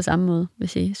helt på samme måde,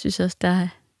 hvis jeg synes også, der er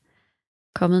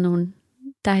kommet nogle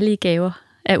dejlige gaver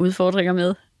af udfordringer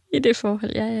med i det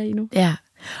forhold, jeg er i nu. Ja,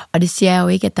 og det siger jeg jo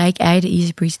ikke, at der ikke er i det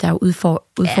easy breezy. Der er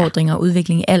udfordringer og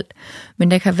udvikling i alt.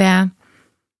 Men der kan være...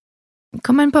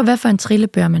 Kom an på, hvad for en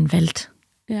trillebør man valgte.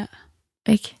 Ja.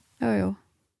 Ikke? Jo.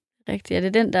 Rigtigt. Er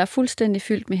det den, der er fuldstændig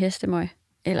fyldt med hestemøg?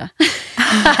 Eller?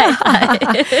 Nej.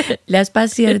 Lad os bare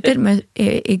sige, er det den med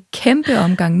et kæmpe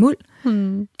omgang muld?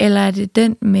 Eller er det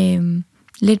den med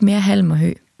lidt mere halm og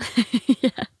hø? Ja.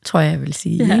 Tror jeg vil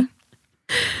sige. Ja. Ikke?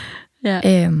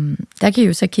 Ja. Der kan I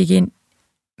jo så kigge ind,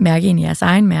 mærke ind i jeres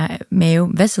egen mave.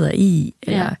 Hvad sidder I i?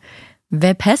 Eller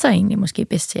hvad passer egentlig måske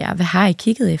bedst til jer? Hvad har I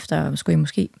kigget efter? Og skulle I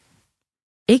måske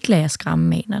ikke lade jer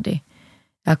skræmme af, når det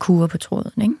er kurer på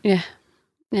tråden, ikke?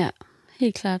 Ja,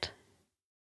 helt klart.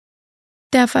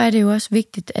 Derfor er det jo også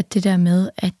vigtigt, at det der med,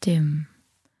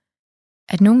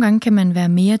 at nogle gange kan man være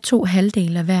mere 2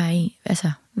 halvdele af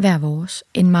hver vores,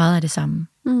 end meget af det samme.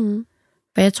 Mm.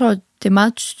 For jeg tror, det er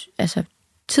meget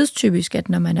tidstypisk, at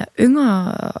når man er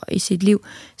yngre i sit liv,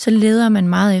 så leder man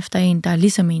meget efter en, der er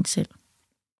ligesom en selv.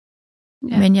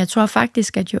 Ja. Men jeg tror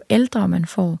faktisk, at jo ældre man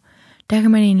får, der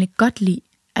kan man egentlig godt lide,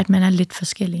 at man er lidt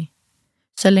forskellig.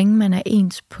 Så længe man er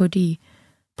ens på de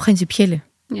principielle.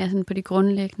 Ja, sådan på de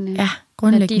grundlæggende. Ja,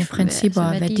 grundlæggende principper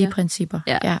og værdiprincipper.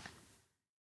 Ja.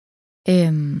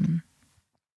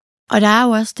 Og der er jo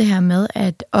også det her med,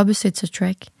 at opposites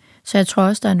attract. Så jeg tror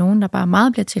også, der er nogen, der bare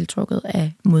meget bliver tiltrukket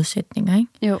af modsætninger,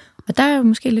 ikke? Jo. Og der er jo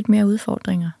måske lidt mere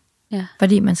udfordringer. Ja.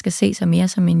 Fordi man skal se sig mere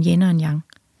som en yin og en yang.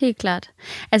 Helt klart.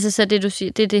 Altså så det du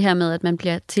siger, det er det her med, at man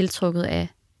bliver tiltrukket af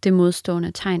det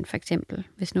modstående tegn, for eksempel.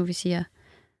 Hvis nu vi siger...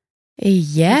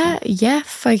 Ja,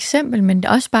 for eksempel, men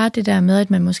også bare det der med, at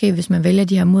man måske, hvis man vælger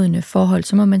de her modne forhold,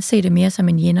 så må man se det mere som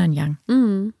en yin og en yang.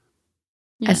 Mm.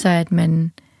 Ja. Altså, at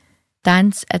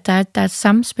der er et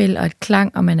samspil og et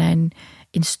klang, og man er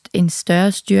en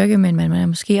større styrke, men man er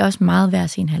måske også meget hver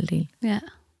sin halvdel. Ja.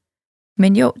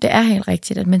 Men jo, det er helt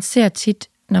rigtigt, at man ser tit,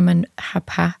 når man har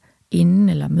par inden,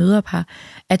 eller møder par,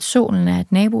 at solen er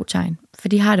et nabotegn, for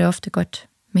de har det ofte godt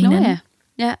med hinanden.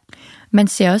 Ja. Man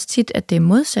ser også tit, at det er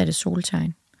modsatte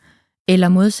soltegn, eller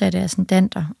modsatte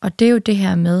ascendanter, og det er jo det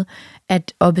her med,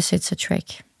 at opposites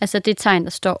attract. Altså det tegn, der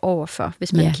står overfor,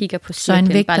 hvis man kigger på cirklen. Så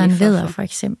en vægter en vædder for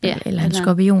eksempel, eller en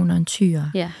skorpion og en tyr,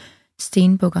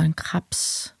 stenbuk og en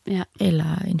krebs,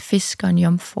 eller en fisk og en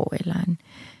jomfru, eller en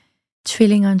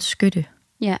tvilling og en skytte,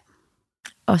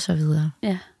 og så videre.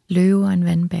 Ja. Løve og en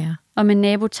vandbærer. Og med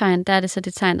nabotegn, der er det så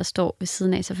det tegn, der står ved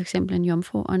siden af, så for eksempel en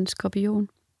jomfru og en skorpion.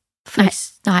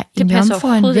 Nej, det passer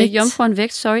overhovedet ikke. Jomfru og en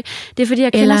vægt, sorry. Det er fordi,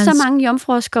 jeg kender så mange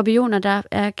jomfruer og skorpioner, der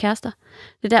er kærester.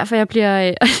 Det er derfor, jeg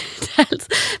bliver...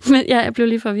 men jeg blev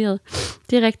lige forvirret.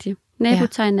 Det er rigtigt.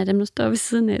 Nabotegnen er dem, der står ved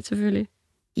siden af, selvfølgelig.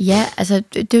 Ja, altså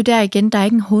det er jo der igen, der er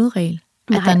ikke en hovedregel.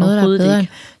 At der er noget, der er bedre.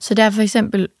 Så der for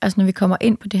eksempel, altså når vi kommer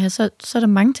ind på det her, så er der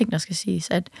mange ting, der skal siges.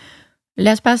 At,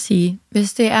 lad os bare sige,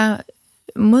 hvis det er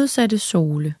modsatte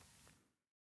sole,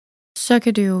 så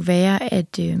kan det jo være,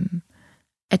 at det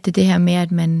er det her med,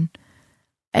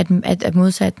 at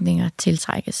modsætninger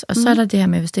tiltrækkes. Og så er der det her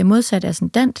med, hvis det er modsat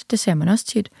ascendant, det ser man også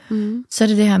tit, så er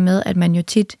det her med, at man jo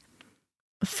tit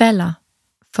falder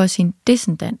for sin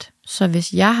descendant. Så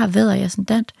hvis jeg har vædder i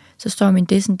ascendant, så står min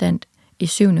descendant i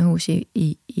 7. hus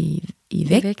i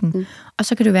vægten. Og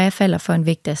så kan det være, at jeg falder for en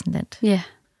vægtascendant. Ja.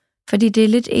 Fordi det er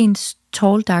lidt ens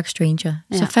tall dark stranger.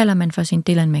 Ja. Så falder man for sin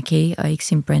Dylan McKay, og ikke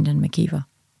sin Brandon McKeever.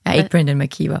 Ja, ikke Brandon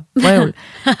McKeever. Brøvl.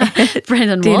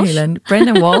 Brandon Walsh.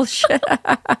 Brandon Walsh.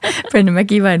 Brandon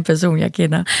McKeever er en person, jeg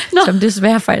kender, som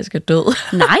desværre faktisk er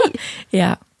død. Nej!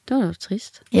 Ja. Det var jo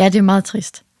trist. Ja, det er meget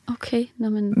trist. Okay.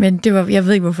 Men det var, jeg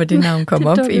ved ikke, hvorfor det navn kom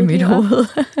op i mit hoved.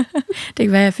 Det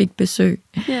kan være, jeg fik besøg.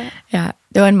 Yeah. Ja,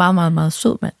 det var en meget, meget, meget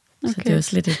sød mand. Okay. Så det var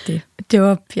slet ikke det. Det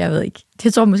var, jeg ved ikke.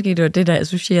 Jeg tror måske, det var det, der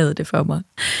associerede det for mig.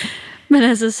 Men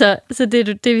altså, så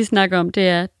det vi snakker om, det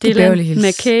er Dylan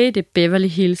McKay, det er Beverly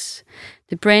Hills,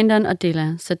 det er Brandon og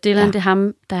Dylan. Så Dylan, det er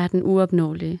ham, der er den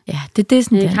uopnåelige. Ja, det er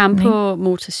sådan det. Ham på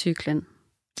motorcyklen.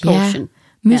 Porsche.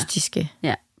 Mystiske.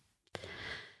 Ja.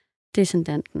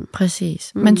 Descendanten.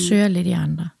 Præcis. Man søger lidt i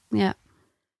andre. Ja.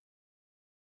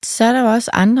 Så er der jo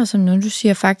også andre, som nu du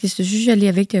siger faktisk, det synes jeg lige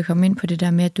er vigtigt at komme ind på det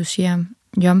der med, at du siger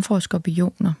jomfru og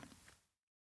skorpioner.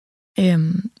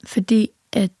 Fordi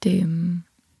at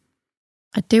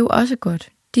det er jo også godt.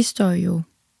 De står jo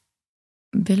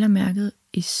vel og mærket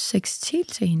i sextil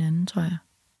til hinanden, tror jeg.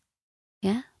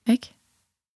 Ja. Ikke?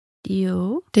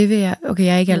 Jo. Det vil jeg... Okay,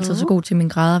 jeg er ikke altid så god til mine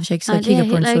grader, hvis jeg ikke sidder og kigger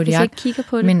på en zodiac.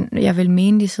 Men jeg vil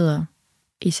mene, de sidder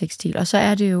i sextil. Og så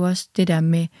er det jo også det der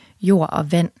med jord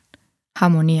og vand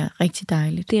harmonerer rigtig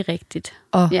dejligt. Det er rigtigt.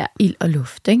 Og ild og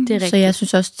luft, ikke? Det er rigtigt. Så jeg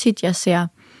synes også tit, jeg ser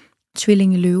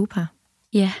tvillinge løvepar.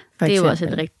 Ja, det er jo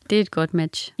også det er et godt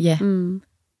match. Ja.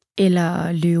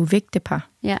 Eller løvevægtepar.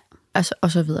 Ja. Altså,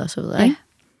 og så videre, og så videre, ja. Ikke?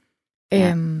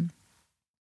 Ja.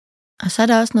 Og så er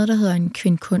der også noget, der hedder en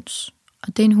kvindkunst.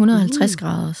 Og det er en 150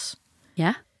 graders.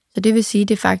 Ja. Så det vil sige, at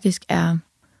det faktisk er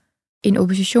en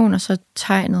opposition, og så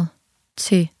tegnet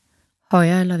til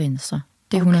højre eller venstre.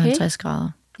 Det er 150 grader.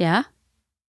 Ja.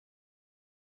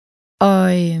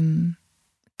 Og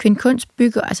kvindkunst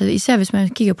bygger, altså især hvis man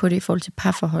kigger på det i forhold til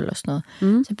parforhold og sådan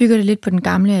noget, så bygger det lidt på den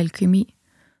gamle alkymi,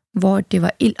 hvor det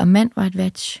var ild og mand var et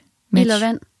match. Ild og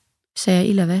vand? Sagde jeg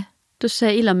ild og hvad? Du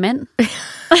sagde ild og mand.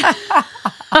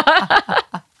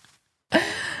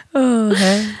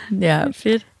 Ja,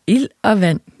 fedt. Ild og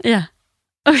vand. Ja.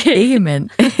 Okay. Ikke mand.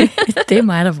 Det er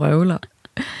mig, der vrøvler.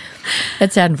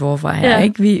 Jeg tager den forfra her,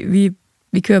 ikke?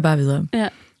 Vi kører bare videre. Ja.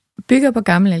 Bygger på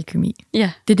gammel alkymi.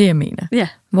 Ja. Det er det, jeg mener. Ja.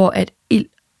 Hvor at ild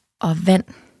og vand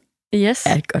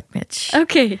er et godt match.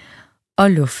 Okay.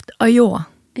 Og luft og jord.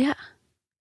 Ja.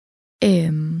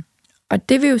 Og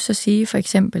det vil jo så sige for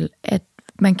eksempel, at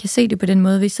man kan se det på den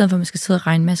måde, at i stedet for at man skal sidde og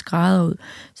regne en masse grader ud,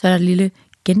 så er der et lille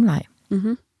genvej.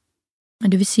 Mm-hmm.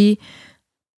 Og det vil sige,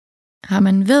 har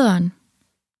man vædderen,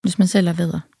 hvis man selv er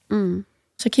vædder,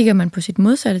 så kigger man på sit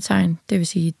modsatte tegn, det vil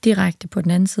sige direkte på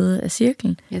den anden side af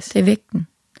cirklen, det er vægten.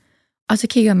 Og så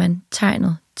kigger man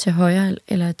tegnet til højre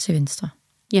eller til venstre.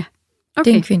 Ja. Okay.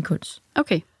 Det er en kvindkunst.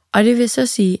 Okay. Og det vil så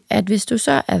sige, at hvis du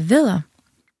så er vædder,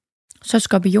 så er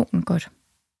skorpionen godt.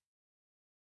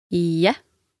 Ja.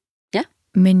 Ja.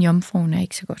 Men jomfruen er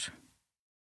ikke så godt.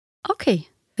 Okay.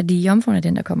 Fordi jomfruen er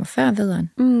den, der kommer før vædderen.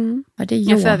 Mm. Og det er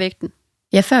jord. Ja, før vægten.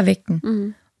 Ja, før vægten.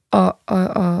 Mm.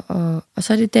 Og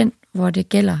så er det den, hvor det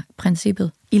gælder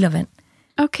princippet ild og vand.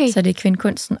 Okay. Så det er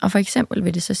kvindkunsten. Og for eksempel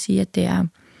vil det så sige, at det er,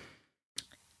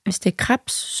 hvis det er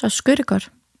krebs, så er skytte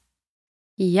godt.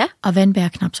 Ja. Og vandbær er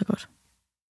knap så godt.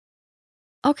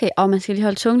 Okay, og man skal lige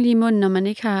holde tungen lige i munden, når man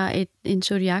ikke har en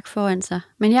zodiac foran sig.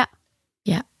 Men ja.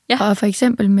 Ja. Og for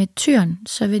eksempel med tyren,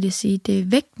 så vil det sige, at det er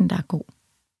vægten, der er god.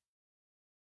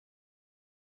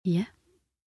 Ja.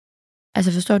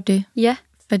 Altså forstår du det? Ja.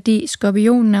 Fordi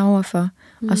skorpionen er overfor,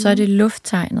 og så er det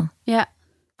lufttegnet. Ja.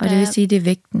 Og det vil sige, det er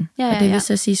vægten. Ja, og det vil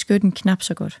så sige, skytten knap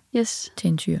så godt til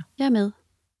en tyr. Jeg er med.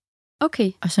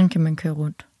 Okay. Og sådan kan man køre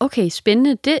rundt. Okay,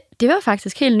 spændende. Det var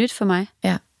faktisk helt nyt for mig.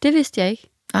 Ja. Det vidste jeg ikke.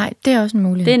 Nej, det er også en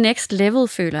mulighed. Det er next level,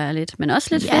 føler jeg lidt. Men også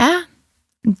lidt fedt. Ja,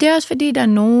 det er også fordi, der er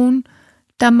nogen,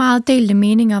 der er meget delte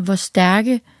meninger, hvor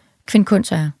stærke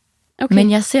kvindkunster er. Okay.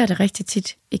 Men jeg ser det rigtig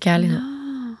tit i kærlighed.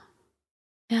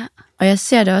 Ja. Og jeg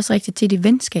ser det også rigtig tit i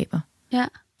venskaber. Ja.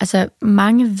 Altså,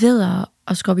 mange væddere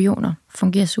og skorpioner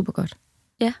fungerer super godt.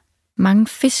 Ja. Mange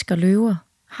fisk og løver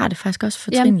har det faktisk også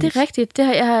fortrinligt. Jamen, det er rigtigt.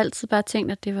 Jeg har altid bare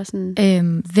tænkt, at det var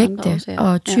sådan... Vægte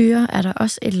og tyre er der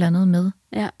også et eller andet med.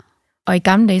 Ja. Og i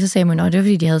gamle dage, så sagde man, at det var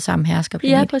fordi, de havde samme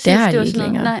herskerplanet. Ja, præcis. Det har det de ikke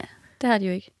længere. Nej, det har de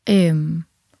jo ikke.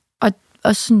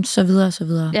 Og sådan, så videre og så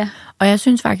videre. Ja. Og jeg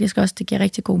synes faktisk også, det giver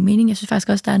rigtig god mening. Jeg synes faktisk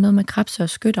også, der er noget med krebse og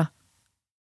skytter.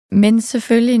 Men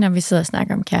selvfølgelig, når vi sidder og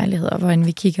snakker om kærlighed, og hvordan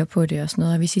vi kigger på det og sådan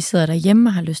noget, og hvis I sidder derhjemme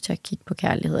og har lyst til at kigge på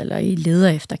kærlighed, eller I leder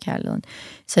efter kærligheden,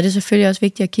 så er det selvfølgelig også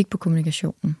vigtigt at kigge på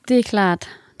kommunikationen. Det er klart.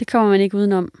 Det kommer man ikke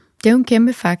udenom. Det er jo en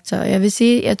kæmpe faktor. Jeg vil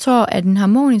sige, jeg tror, at en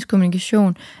harmonisk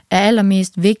kommunikation er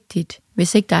allermest vigtigt,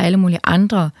 hvis ikke der er alle mulige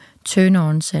andre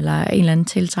turn-ons eller en eller anden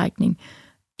tiltrækning.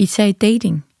 Især i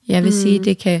dating. Jeg vil sige,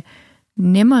 det kan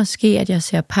nemmere ske, at jeg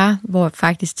ser par, hvor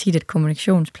faktisk tit, at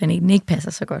kommunikationsplaneten ikke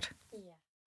passer så godt.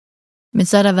 Men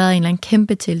så har der været en eller anden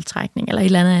kæmpe tiltrækning, eller et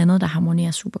eller andet, der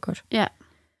harmonerer super godt. Ja.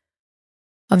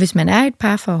 Og hvis man er i et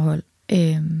parforhold,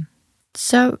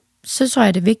 så tror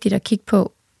jeg, det er vigtigt at kigge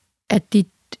på, at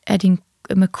din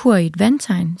Merkur i et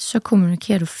vandtegn, så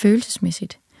kommunikerer du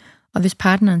følelsesmæssigt. Og hvis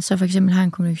partneren så for eksempel har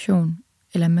en kommunikation,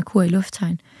 eller Merkur i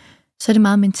lufttegn, så er det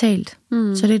meget mentalt.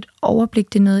 Så det er et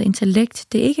overblik, det er noget intellekt,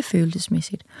 det er ikke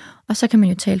følelsesmæssigt. Og så kan man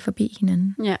jo tale forbi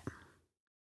hinanden. Ja.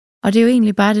 Og det er jo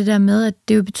egentlig bare det der med, at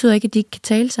det jo betyder ikke, at de ikke kan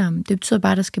tale sammen. Det betyder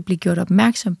bare, at der skal blive gjort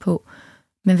opmærksom på,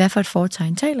 men hvad for et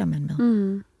foretegn taler man med.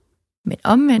 Men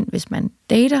omvendt, hvis man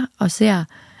dater og ser,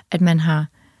 at man har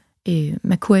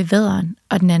Merkur i vædderen,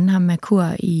 og den anden har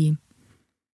Merkur i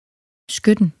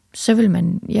skytten, så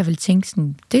vil jeg vil tænke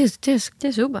sådan, det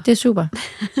er super. Det er super.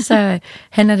 Så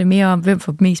handler det mere om, hvem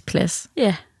får mest plads.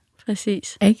 Ja,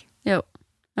 præcis. Ikke? Jo,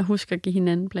 og husk at give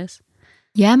hinanden plads.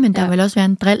 Ja, men der vil også være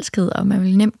en drilskhed, og man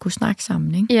vil nemt kunne snakke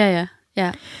sammen, ikke?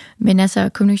 Ja. Men altså,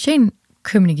 kommunikation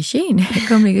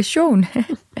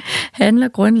handler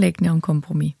grundlæggende om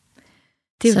kompromis.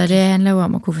 Så det handler jo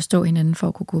om at kunne forstå hinanden for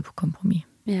at kunne gå på kompromis.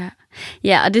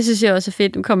 Ja, og det synes jeg også er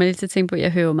fedt. Nu kommer jeg lidt til at tænke på, at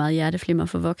jeg hører jo meget hjerteflimmer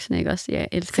for voksne, ikke også? Jeg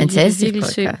elsker fantastisk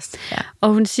podcast. Ja.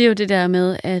 Og hun siger jo det der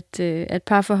med, at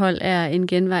parforhold er en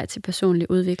genvej til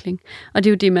personlig udvikling. Og det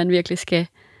er jo det, man virkelig skal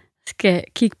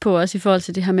kigge på, også i forhold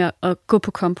til det her med at gå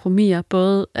på kompromiser.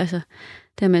 Både, altså,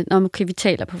 det her med, okay, vi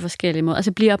taler på forskellige måder.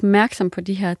 Altså, blive opmærksom på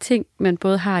de her ting, man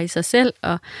både har i sig selv,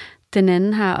 og den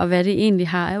anden har, og hvad det egentlig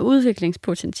har af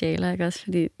udviklingspotentialer, ikke også?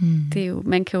 Fordi det er jo,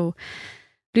 man kan jo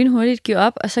lynhurtigt give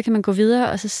op, og så kan man gå videre,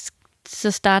 og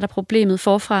så starter problemet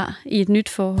forfra i et nyt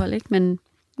forhold, ikke? Men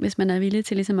hvis man er villig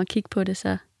til ligesom at kigge på det,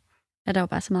 så er der jo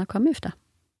bare så meget at komme efter.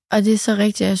 Og det er så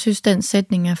rigtigt. Jeg synes, den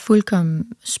sætning er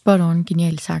fuldkommen spot on,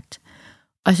 genialt sagt.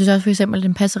 Og jeg synes også for eksempel, at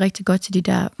den passer rigtig godt til de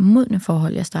der modne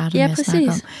forhold, jeg startede med at snakke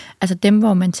om. Altså dem,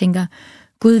 hvor man tænker,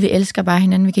 Gud, vi elsker bare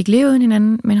hinanden, vi kan ikke leve uden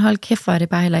hinanden, men hold kæft, hvor er det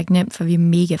bare heller ikke nemt, for vi er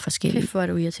mega forskellige. Kæft, hvor er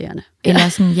det irriterende. Eller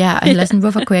sådan, eller sådan,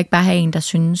 hvorfor kunne jeg ikke bare have en, der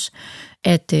synes,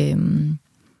 at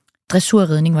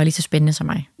dressurridning var lige så spændende som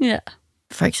mig? Ja.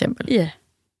 For eksempel. Ja,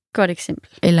 godt eksempel.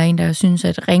 Eller en, der synes,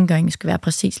 at rengøring skal være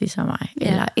præcis ligesom mig.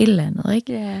 Ja. Eller et eller andet,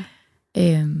 ikke?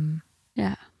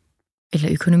 Ja.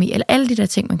 Eller økonomi, eller alle de der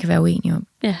ting, man kan være uenig om.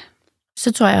 Ja.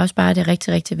 Så tror jeg også bare, at det er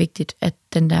rigtig, rigtig vigtigt, at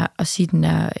den der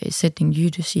sætning,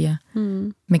 Jytte siger,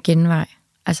 med genvej.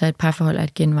 Altså et parforhold er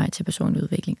et genvej til personlig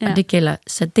udvikling. Ja. Og det gælder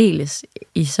særdeles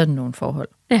i sådan nogle forhold.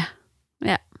 Ja,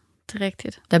 det er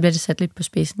rigtigt. Der bliver det sat lidt på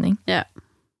spidsen, ikke? Ja.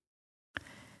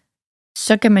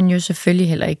 Så kan man jo selvfølgelig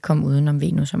heller ikke komme udenom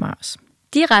Venus og Mars.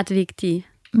 De er ret vigtige.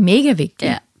 Mega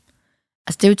vigtige. Ja.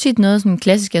 Altså det er jo tit noget sådan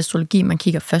klassisk astrologi, man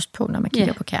kigger først på, når man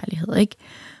kigger på kærlighed, ikke?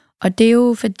 Og det er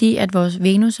jo fordi, at vores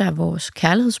Venus er vores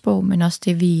kærlighedssprog, men også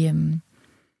det,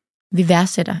 vi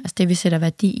værdsætter. Altså det, vi sætter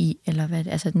værdi i, eller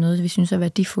altså noget, vi synes er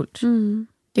værdifuldt.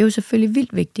 Det er jo selvfølgelig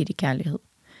vildt vigtigt i kærlighed.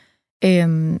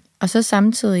 Og så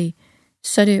samtidig,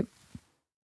 så er det,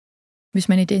 hvis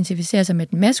man identificerer sig med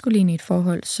den maskuline i et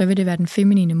forhold, så vil det være den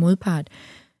feminine modpart,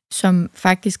 som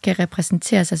faktisk kan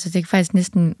repræsenteres. Altså det kan faktisk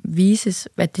næsten vises,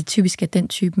 at det typisk er den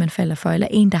type, man falder for, eller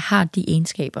en, der har de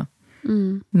egenskaber.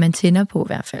 Man tænder på i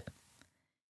hvert fald.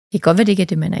 Det kan godt være, det ikke er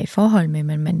det, man er i forhold med,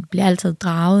 men man bliver altid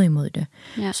draget imod det.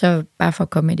 Ja. Så bare for at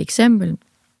komme med et eksempel.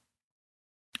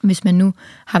 Hvis man nu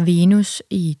har Venus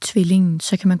i tvillingen,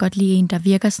 så kan man godt lide en, der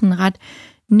virker sådan ret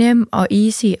nem og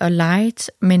easy og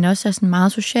light, men også er sådan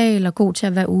meget social og god til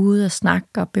at være ude og snakke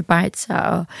og bebrejde sig,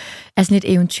 og er sådan lidt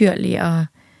eventyrlig og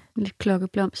lidt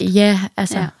klokkeblomst. Ja,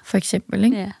 altså for eksempel,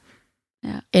 ikke? Ja.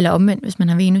 Eller omvendt, hvis man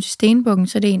har Venus i stenbukken,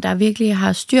 så er det en, der virkelig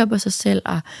har styr på sig selv,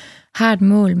 og har et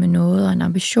mål med noget, og en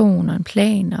ambition, og en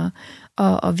plan,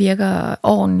 og virker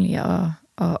ordentlig,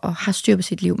 og har styr på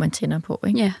sit liv, man tænder på,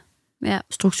 ikke? Ja.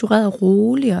 struktureret og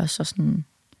rolig også. Og, sådan.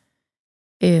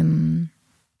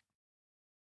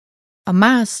 Og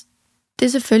Mars, det er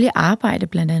selvfølgelig arbejde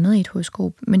blandt andet i et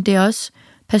horoskop, men det er også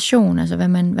passion, altså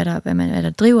hvad der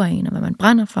driver en, og hvad man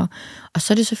brænder for. Og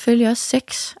så er det selvfølgelig også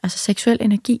sex, altså seksuel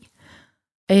energi.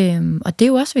 Og det er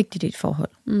jo også vigtigt i et forhold.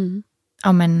 Mm.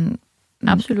 Og man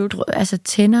absolut altså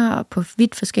tænder på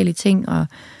vidt forskellige ting, og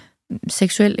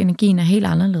seksuel energien er helt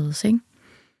anderledes, ikke?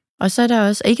 Og så er der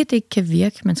også, ikke at det ikke kan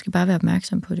virke, man skal bare være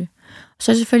opmærksom på det. Og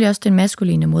så er det selvfølgelig også den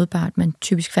maskuline modpart, man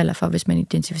typisk falder for, hvis man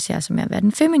identificerer sig med at være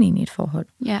den feminine i et forhold.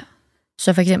 Ja.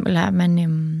 Så for eksempel har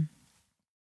man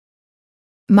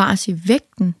Mars i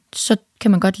vægten, så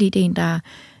kan man godt lide en, der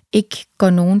ikke går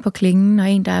nogen på klingen,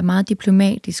 og en, der er meget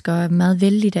diplomatisk og er meget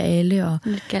vældig af alle. Og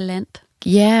lidt galant.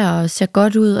 Ja, og ser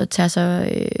godt ud og tager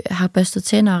sig, har børstet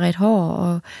tænder og ret hår,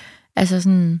 og altså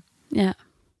sådan,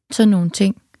 sådan nogle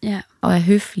ting. Ja. Og er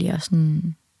høflig og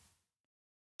sådan,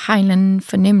 har en eller anden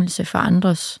fornemmelse for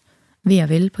andres ved at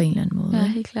vælge på en eller anden måde. Ja,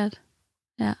 helt klart.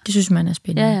 Ja. Det synes man er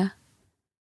spændende.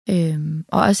 Ja.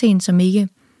 Og også en, som ikke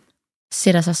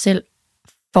sætter sig selv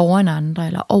foran andre,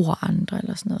 eller over andre,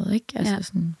 eller sådan noget, ikke? Altså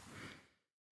sådan,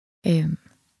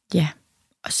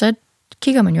 Og så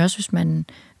kigger man jo også, hvis man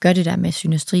gør det der med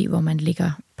synastri, hvor man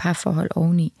ligger parforhold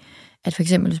oveni, at for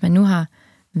eksempel, hvis man nu har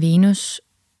Venus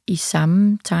i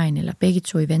samme tegn, eller begge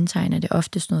to i vandtegn, er det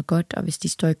oftest noget godt, og hvis de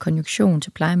står i konjunktion,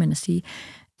 så plejer man at sige,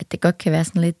 at det godt kan være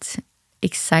sådan lidt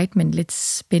excitement, lidt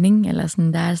spænding, eller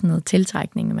sådan, der er sådan noget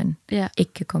tiltrækning, man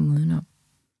ikke kan komme udenom.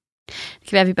 Det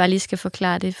kan være, at vi bare lige skal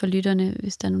forklare det for lytterne,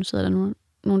 hvis der nu sidder der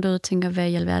nogen derude og tænker, hvad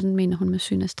i alverden mener hun med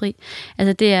synastri.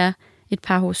 Altså det er et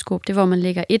parhoroskop, det er, hvor man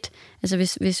lægger altså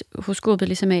hvis horoskopet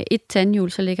ligesom er et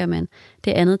tandhjul, så lægger man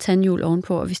det andet tandhjul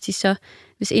ovenpå, og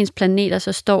hvis ens planeter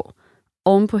så står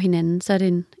oven på hinanden, så er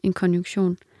det en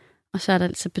konjunktion, og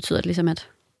så betyder det ligesom, at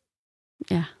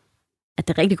det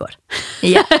er rigtig godt.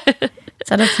 Ja,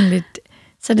 så er der sådan lidt,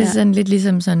 så er det sådan lidt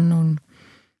ligesom sådan nogle,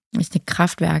 hvis det er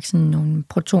kraftværk, sådan nogle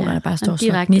protoner, der bare står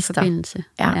så gnister. Forbindelse.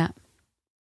 Ja.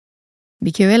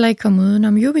 Vi kan jo heller ikke komme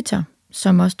udenom Jupiter,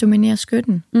 som også dominerer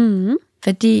skytten. Mm-hmm.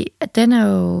 Fordi den er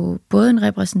jo både en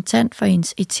repræsentant for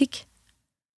ens etik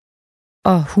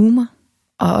og humor,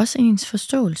 og også ens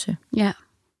forståelse. Ja.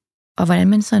 Og hvordan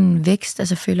man sådan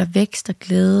føler vækst og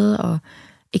glæde og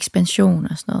ekspansion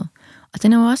og sådan noget. Og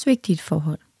den er jo også vigtig i et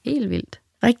forhold. Helt vildt.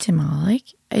 Rigtig meget,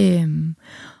 ikke?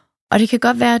 Og det kan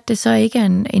godt være, at det så ikke er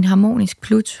en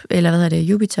harmonisk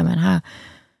Jupiter, man har.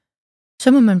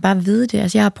 Så må man bare vide det.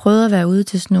 Altså, jeg har prøvet at være ude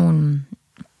til sådan nogle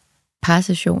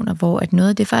parsessioner, hvor at noget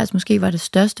af det faktisk måske var det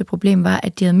største problem, var,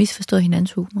 at de havde misforstået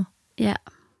hinandens humor. Ja.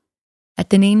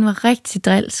 At den ene var rigtig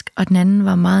drilsk, og den anden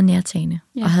var meget nærtagende,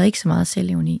 og havde ikke så meget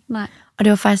selvironi. Nej. Og det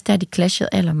var faktisk der, de clashede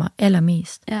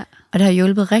allermest. Ja. Og det har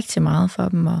hjulpet rigtig meget for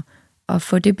dem at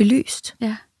få det belyst.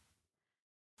 Ja.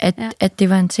 At det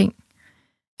var en ting.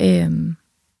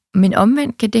 Men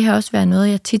omvendt kan det her også være noget,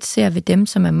 jeg tit ser ved dem,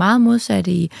 som er meget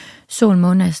modsatte i Sol,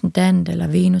 Måne, Ascendant eller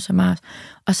Venus og Mars,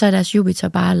 og så er deres Jupiter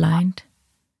bare aligned.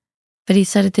 Fordi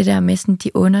så er det der med sådan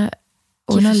de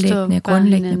underliggende,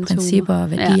 grundlæggende principper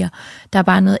og værdier. Ja. Der er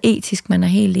bare noget etisk, man er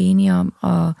helt enige om,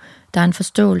 og der er en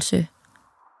forståelse.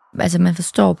 Altså man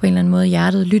forstår på en eller anden måde,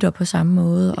 hjertet lytter på samme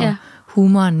måde, og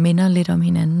humoren minder lidt om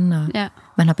hinanden, og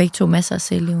man har begge to masser af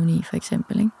selvevne for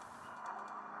eksempel, ikke?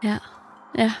 Ja.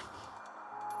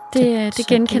 Det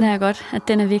genkender jeg godt, at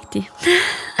den er vigtig.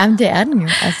 Jamen, det er den jo.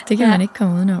 Altså, det kan man ikke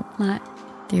komme udenom. Nej.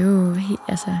 Det er jo helt,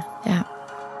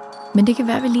 Men det kan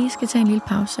være, at vi lige skal tage en lille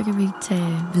pause, så kan vi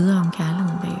tage videre om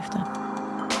kærligheden bagefter.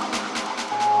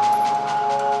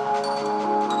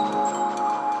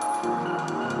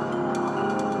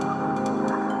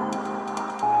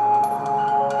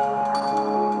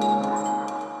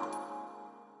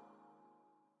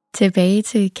 Tilbage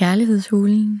til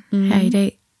kærlighedshulen her i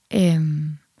dag.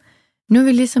 Nu har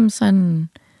vi ligesom sådan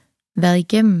været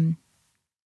igennem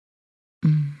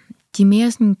de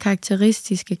mere sådan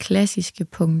karakteristiske, klassiske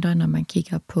punkter, når man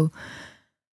kigger på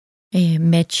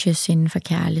matches inden for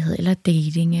kærlighed, eller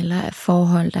dating, eller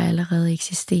forhold, der allerede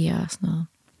eksisterer og sådan noget.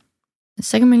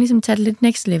 Så kan man ligesom tage det lidt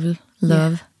next level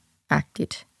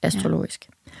love-agtigt, astrologisk.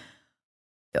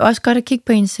 Det er også godt at kigge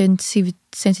på ens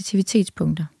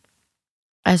sensitivitetspunkter.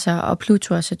 Altså, og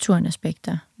Pluto- og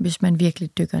Saturn-aspekter, hvis man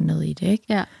virkelig dykker ned i det, ikke?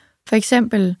 Ja. For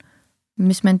eksempel,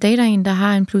 hvis man dater en, der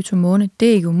har en Pluto-måne, det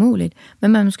er ikke umuligt,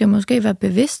 men man skal måske være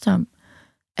bevidst om,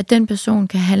 at den person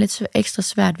kan have lidt ekstra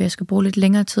svært ved at skal bruge lidt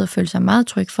længere tid og føle sig meget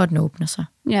tryg, for at den åbner sig.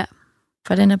 Ja.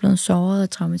 For den er blevet såret og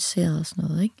traumatiseret og sådan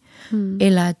noget, ikke?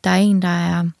 Eller at der er en, der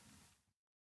er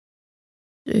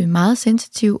meget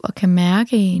sensitiv og kan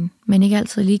mærke en, men ikke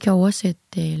altid lige kan oversætte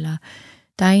det, eller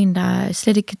Der er en, der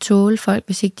slet ikke kan tåle folk,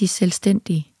 hvis ikke de er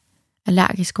selvstændige,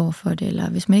 allergiske over for det, eller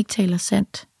hvis man ikke taler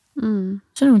sandt.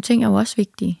 Så nogle ting er jo også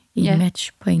vigtige i en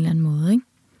match på en eller anden måde, ikke?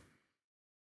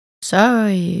 Så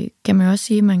kan man jo også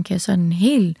sige, at man kan sådan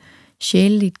helt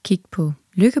sjæleligt kigge på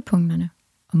lykkepunkterne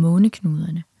og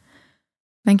måneknuderne.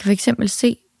 Man kan for eksempel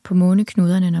se på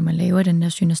måneknuderne, når man laver den der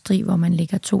synastri, hvor man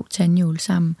lægger 2 tandhjul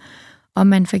sammen, og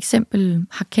man for eksempel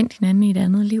har kendt hinanden i et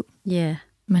andet liv. Yeah.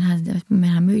 Man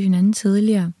har mødt hinanden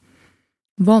tidligere.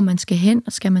 Hvor man skal hen,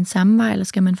 og skal man samme vej, eller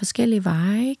skal man forskellige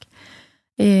veje,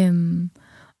 ikke?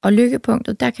 Og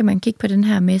lykkepunktet, der kan man kigge på den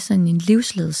her med sådan en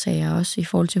livsledsager også, i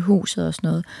forhold til huset og sådan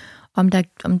noget. Om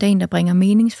det er en, der bringer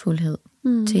meningsfuldhed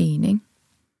til en, ikke?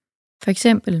 For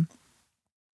eksempel,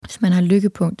 hvis man har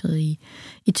lykkepunktet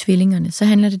i tvillingerne, så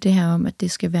handler det her om, at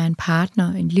det skal være en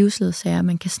partner, en livsledsager,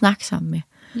 man kan snakke sammen med.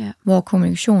 Ja. Hvor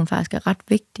kommunikation faktisk er ret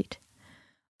vigtigt.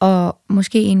 Og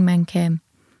måske en, man kan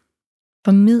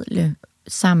formidle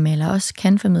sammen, eller også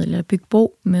kan formidle, eller bygge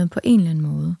bro med på en eller anden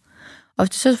måde. Og hvis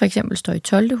det så for eksempel står i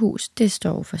 12. hus, det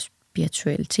står for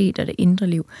spiritualitet og det indre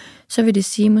liv, så vil det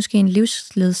sige måske en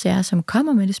livsledsager, som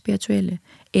kommer med det spirituelle,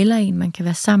 eller en, man kan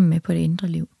være sammen med på det indre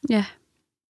liv. Ja.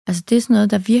 Altså det er sådan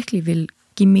noget, der virkelig vil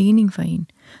give mening for en.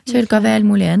 Så kan det godt være, at alt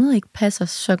muligt andet ikke passer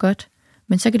så godt,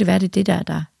 men så kan det være, at det er det,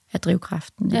 der er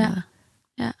drivkraften. Ja.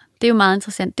 Ja, det er jo meget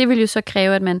interessant. Det vil jo så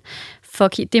kræve, at man får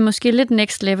det er måske lidt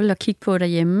next level at kigge på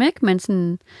derhjemme, ikke?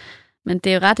 Men det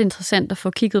er jo ret interessant at få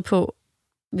kigget på,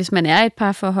 hvis man er i et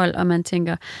parforhold, og man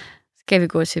tænker, skal vi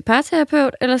gå til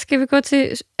parterapeut, eller skal vi gå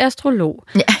til astrolog?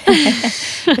 Ja.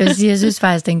 Jeg synes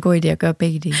faktisk, det er en god idé at gøre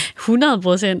begge dele. 100%.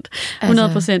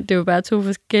 100%. Det er jo bare 2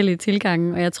 forskellige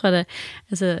tilgange, og jeg tror da,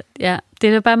 altså, ja, det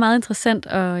er da bare meget interessant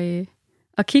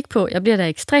at kigge på. Jeg bliver da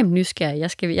ekstremt nysgerrig.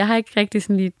 Jeg har ikke rigtig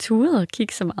sådan lige turet at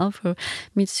kigge så meget på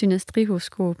mit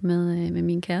synastrihoroskop med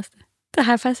min kæreste. Det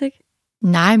har jeg faktisk ikke.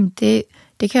 Nej, men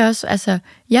det kan også, altså,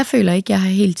 jeg føler ikke, jeg har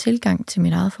helt tilgang til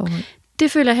mit eget forhold.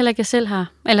 Det føler jeg heller ikke, jeg selv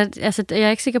har. Eller, altså, jeg er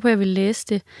ikke sikker på, at jeg vil læse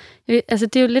det. Altså,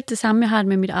 det er jo lidt det samme, jeg har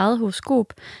med mit eget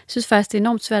horoskop. Jeg synes faktisk, det er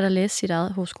enormt svært at læse sit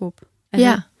eget horoskop. Altså,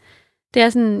 ja. Det er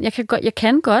sådan, jeg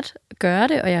kan godt gøre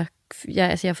det, og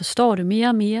jeg forstår det mere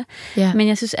og mere. Ja. Men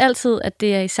jeg synes altid, at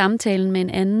det er i samtalen med en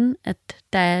anden, at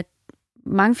der er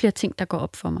mange flere ting, der går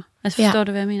op for mig. Altså, forstår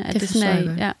du, hvad jeg mener? At det forstår jeg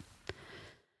godt. Ja.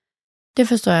 Det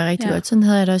forstår jeg rigtig godt. Sådan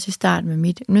havde jeg det også i starten med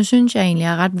mit. Nu synes jeg egentlig, at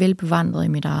jeg er ret velbevandret i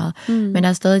mit eget. Men der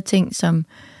er stadig ting, som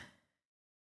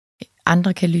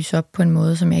andre kan lyse op på en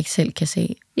måde, som jeg ikke selv kan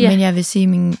se. Ja. Men jeg vil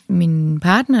sige, min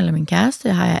partner eller min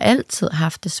kæreste har jeg altid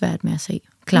haft det svært med at se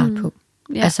klart på.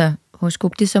 Ja. Altså,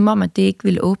 horoskop, det er som om, at det ikke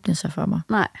vil åbne sig for mig.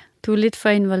 Nej, du er lidt for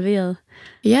involveret.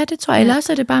 Ja, det tror jeg. Ellers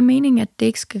er det bare meningen, at det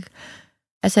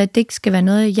ikke skal være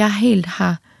noget, jeg helt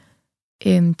har...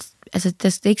 Altså,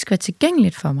 det ikke skal være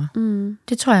tilgængeligt for mig.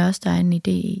 Det tror jeg også, der er en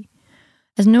idé i.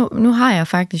 Altså, nu har jeg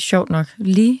faktisk sjovt nok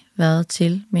lige været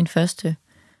til min første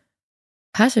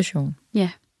parsession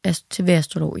til ved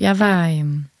astrolog. Jeg var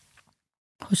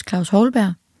hos Claus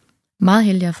Holberg. Meget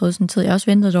heldig, at jeg har fået sådan en tid. Jeg har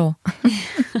også ventet et år.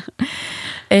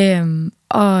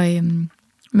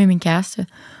 Med min kæreste.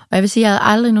 Og jeg vil sige, at jeg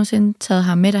havde aldrig nogensinde taget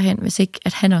ham med derhen, hvis ikke,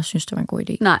 at han også synes, det var en god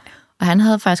idé. Nej. Og han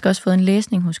havde faktisk også fået en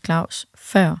læsning hos Claus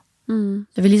før.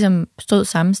 Så vi ligesom stod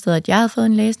samme sted, at jeg havde fået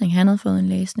en læsning, han havde fået en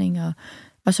læsning,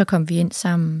 og så kom vi ind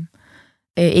sammen.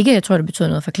 Ikke, jeg tror, det betød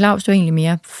noget for Claus, det var egentlig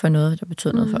mere for noget, der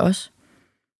betød noget for os.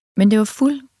 Men det var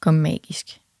fuldkommen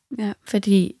magisk. Ja.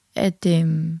 Fordi at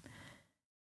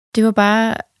det var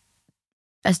bare,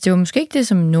 altså det var måske ikke det,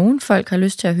 som nogen folk har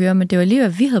lyst til at høre, men det var lige, hvad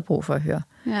vi havde brug for at høre.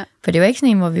 Ja. For det var ikke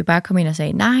sådan en, hvor vi bare kom ind og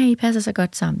sagde, nej, I passer så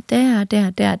godt sammen, der.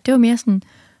 Det var mere sådan,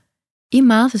 I er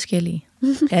meget forskellige.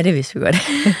 Ja, det vidste vi godt.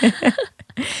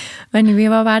 Men vi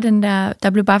var bare den der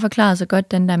blev bare forklaret så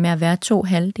godt, den der med at være 2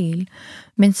 halvdele.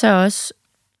 Men så også,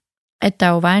 at der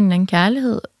jo var en anden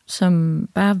kærlighed, som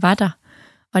bare var der.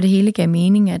 Og det hele gav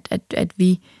mening, at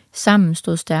vi sammen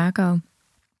stod stærkere.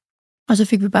 Og så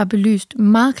fik vi bare belyst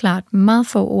meget klart, meget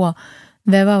få ord,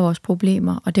 hvad var vores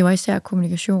problemer. Og det var især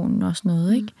kommunikationen og sådan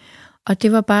noget, ikke? Og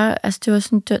det var bare, altså det var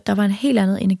sådan, der var en helt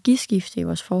andet energiskifte i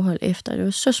vores forhold efter. Det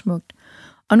var så smukt.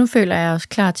 Og nu føler jeg os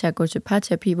klar til at gå til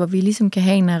parterapi, hvor vi ligesom kan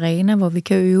have en arena, hvor vi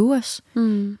kan øve os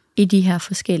i de her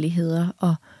forskelligheder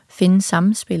og finde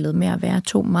samspillet med at være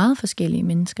 2 meget forskellige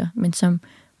mennesker, men som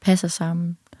passer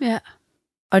sammen. Ja.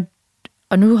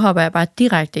 Og nu hopper jeg bare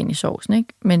direkte ind i sovsen,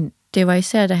 ikke? Men det var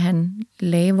især, da han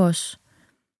lagde vores...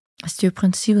 Altså det er jo i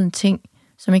princippet en ting,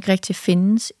 som ikke rigtig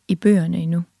findes i bøgerne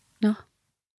endnu. No.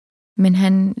 Men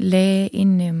han lagde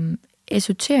en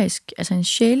esoterisk, altså en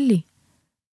sjælelig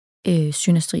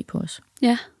synastri på os.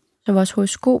 Ja. Så vores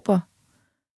horoskoper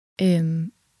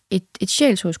et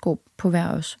sjælshoroskop på hver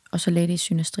os, og så lagde det i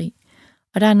synastri.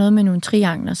 Og der er noget med nogle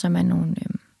triangler, som er nogle,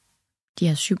 de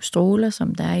her 7 stråler,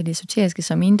 som der er i det esoteriske,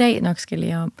 som I en dag nok skal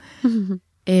lære om.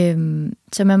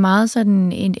 Som er meget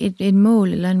sådan et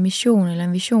mål, eller en mission, eller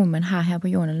en vision, man har her på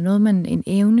jorden, eller noget, en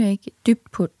evne, ikke?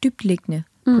 Dybtliggende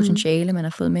potentiale, man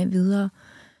har fået med videre.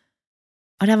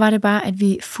 Og der var det bare, at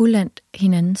vi fuldendt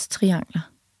hinandens triangler.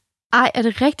 Ej, er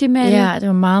det rigtigt, Malle? Ja, det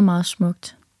var meget, meget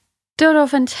smukt. Det var da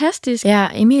fantastisk. Ja,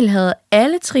 Emil havde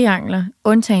alle triangler,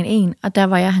 undtagen en, og der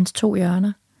var jeg hans 2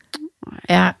 hjørner.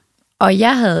 Ja, og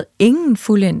jeg havde ingen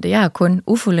fuldendte, jeg har kun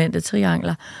ufuldendte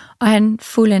triangler, og han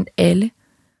fuldendt alle,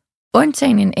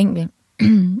 undtagen en enkelt.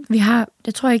 Vi har,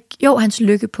 det tror jeg ikke, jo, hans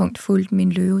lykkepunkt fulgte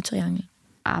min løvetriangel.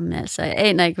 Jamen altså, jeg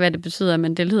aner ikke, hvad det betyder,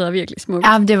 men det lyder virkelig smukt.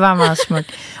 Jamen, det var meget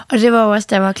smukt. Og det var jo også,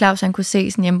 der var Claus, han kunne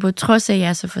se sådan, jamen, på trods af, at jeg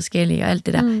er så forskellige og alt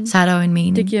det der, så er der jo en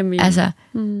mening. Det giver mening. Altså,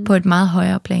 på et meget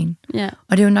højere plan. Ja.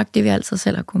 Og det er jo nok det, vi altid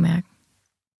selv har kunne mærke.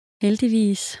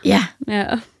 Heldigvis. Ja.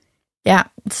 Ja,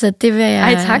 så det vil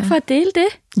jeg... Ej, tak for at dele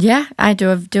det. Ja,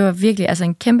 det var virkelig altså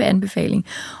en kæmpe anbefaling.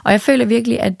 Og jeg føler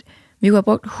virkelig, at vi kunne have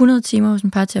brugt 100 timer hos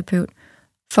en parterapeut,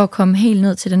 for at komme helt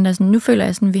ned til den der sådan, nu føler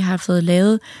jeg sådan, at vi har fået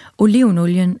lavet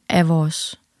olivenolien af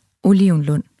vores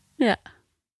olivenlund. Ja.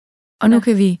 Og nu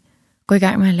kan vi gå i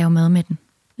gang med at lave mad med den.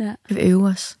 Ja. Vi vil øve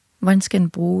os. Hvordan skal den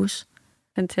bruges?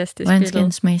 Fantastisk. Hvordan skal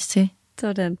den smages til?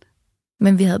 Sådan.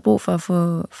 Men vi havde brug for at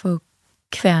få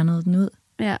kværnet den ud.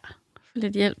 Ja, for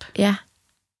lidt hjælp. Ja.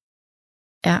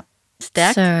 Ja.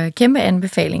 Stærkt. Så kæmpe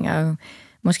anbefalinger, og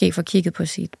måske få kigget på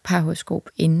sit parhoroskop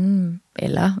inden,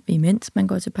 eller imens man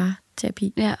går til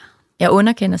parterapi. Ja. Jeg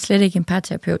underkender slet ikke en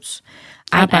parterapeuts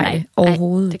arbejde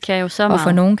overhovedet. Det kan jo så meget. Og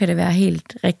for nogen kan det være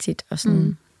helt rigtigt, og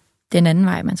sådan den anden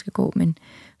vej, man skal gå. Men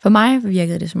for mig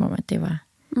virkede det som om, at det var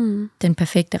den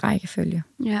perfekte rækkefølge.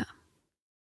 Ja.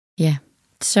 Ja,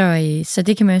 så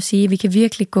det kan man jo sige. Vi kan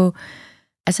virkelig gå,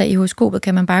 altså i horoskopet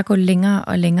kan man bare gå længere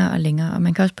og længere og længere, og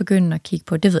man kan også begynde at kigge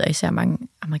på, det ved jeg især mange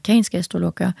amerikanske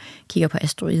astrologer, kigger på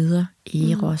asteroider,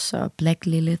 Eros og Black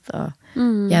Lilith, og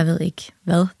jeg ved ikke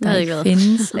hvad, der ikke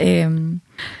findes.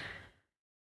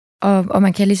 Og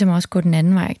man kan ligesom også gå den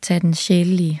anden vej, tage den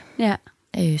sjælelige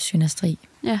synastri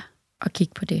og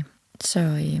kigge på det. Så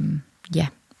ja.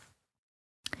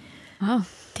 Wow.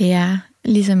 Det er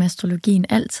ligesom astrologien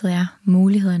altid er.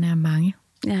 Mulighederne er mange.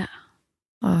 Ja.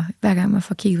 Og hver gang man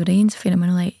får kigget på det ene, så finder man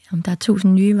ud af, om der er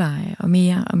 1000 nye veje, og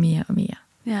mere og mere og mere.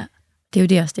 Ja. Det er jo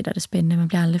det også det, der er det spændende. Man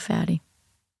bliver aldrig færdig.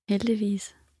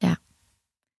 Heldigvis. Ja.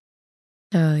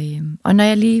 Så, og når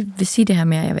jeg lige vil sige det her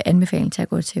med, at jeg vil anbefale til at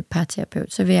gå til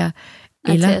parterapeut, så vil jeg...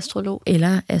 Eller astrolog.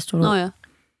 Eller astrolog. Nå ja.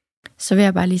 Så vil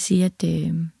jeg bare lige sige, at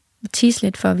tease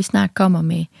lidt for, at vi snart kommer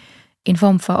med en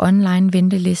form for online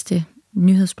venteliste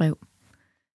nyhedsbrev,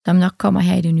 som nok kommer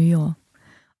her i det nye år.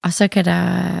 Og så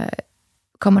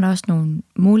kommer der også nogle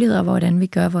muligheder, hvordan vi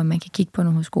gør, hvor man kan kigge på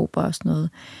nogle horoskoper og sådan noget,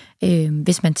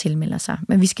 hvis man tilmelder sig.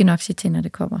 Men vi skal nok se til, når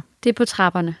det kommer. Det er på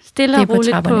trapperne. Stille og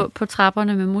roligt på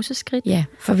trapperne med museskridt. Ja,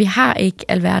 for vi har ikke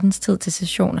alverdens tid til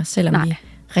sessioner, selvom vi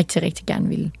rigtig, rigtig gerne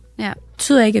vil. Ja. Det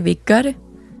betyder ikke, at vi ikke gør det.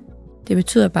 Det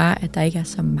betyder bare, at der ikke er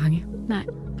så mange. Nej,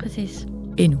 præcis.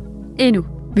 Endnu.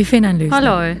 Vi finder en løsning. Hold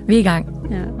øje. Vi er i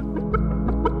gang. Ja.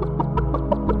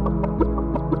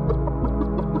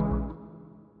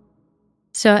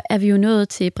 Så er vi jo nået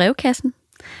til brevkassen,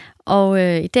 og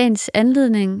i dagens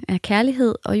anledning af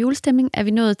kærlighed og julestemning er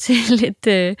vi nået til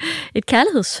et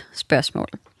kærlighedsspørgsmål.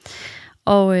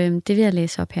 Og det vil jeg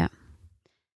læse op her.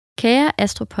 Kære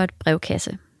Astropod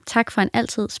brevkasse, tak for en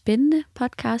altid spændende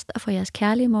podcast og for jeres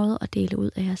kærlige måde at dele ud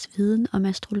af jeres viden om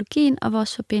astrologien og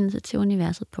vores forbindelse til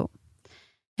universet på.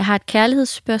 Jeg har et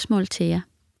kærlighedsspørgsmål til jer.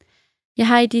 Jeg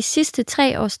har i de sidste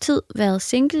 3 års tid været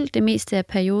single det meste af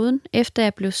perioden, efter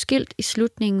jeg blev skilt i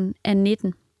slutningen af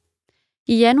 19.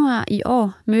 I januar i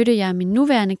år mødte jeg min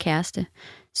nuværende kæreste,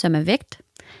 som er vægt,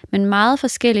 men meget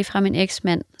forskellig fra min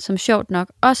eksmand, som sjovt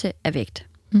nok også er vægt.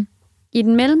 I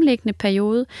den mellemliggende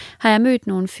periode har jeg mødt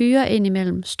nogle fyre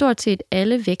indimellem, stort set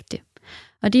alle vægte.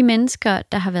 Og de mennesker,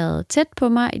 der har været tæt på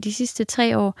mig i de sidste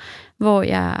 3 år, hvor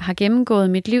jeg har gennemgået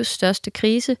mit livs største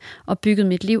krise og bygget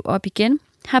mit liv op igen,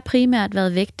 har primært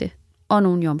været vægte og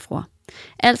nogle jomfruer.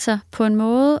 Altså, på en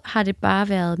måde har det bare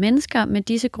været mennesker med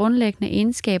disse grundlæggende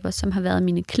egenskaber, som har været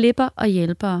mine klipper og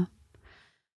hjælpere.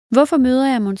 Hvorfor møder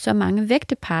jeg mon så mange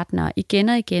vægtepartnere igen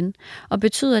og igen, og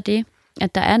betyder det,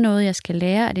 at der er noget, jeg skal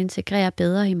lære at integrere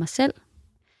bedre i mig selv?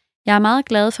 Jeg er meget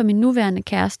glad for min nuværende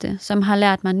kæreste, som har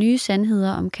lært mig nye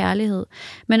sandheder om kærlighed,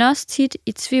 men også tit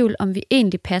i tvivl, om vi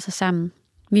egentlig passer sammen.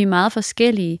 Vi er meget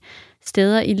forskellige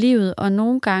steder i livet, og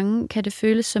nogle gange kan det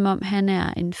føles som om, han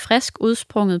er en frisk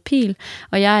udsprunget pil,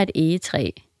 og jeg er et egetræ.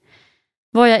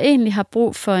 hvor jeg egentlig har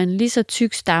brug for en lige så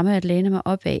tyk stamme at læne mig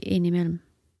op af indimellem.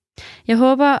 Jeg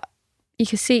håber, I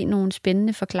kan se nogle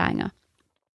spændende forklaringer.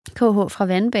 KH fra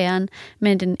vandbæren,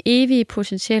 men den evige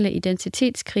potentielle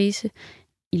identitetskrise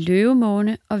i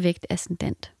løvemåne og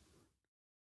vægtascendant.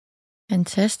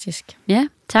 Fantastisk. Ja,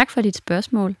 tak for dit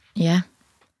spørgsmål. Ja,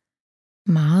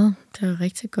 meget. Det var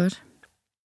rigtig godt.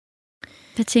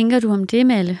 Hvad tænker du om det,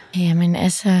 Malle? Jamen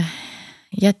altså,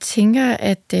 jeg tænker,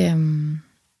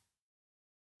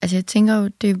 at jeg tænker jo,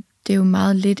 det er jo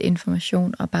meget lidt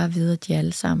information at bare vide, at de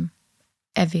alle sammen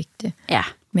er vægte. Ja.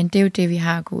 Men det er jo det, vi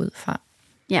har gået ud fra.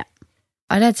 Ja.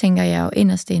 Og der tænker jeg jo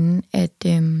inderst inde,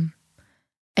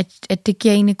 at det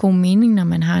giver egentlig god mening, når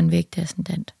man har en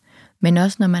vægtascendant. Men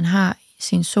også når man har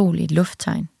sin sol i et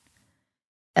lufttegn.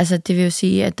 Altså det vil jo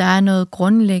sige, at der er noget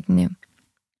grundlæggende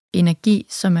energi,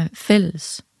 som er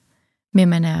fælles. Men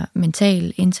man er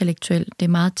mental, intellektuel. Det er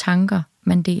meget tanker,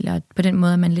 man deler. På den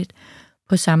måde er man lidt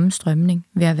på samme strømning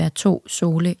ved at være 2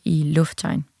 sole i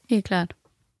lufttegn. Helt klart.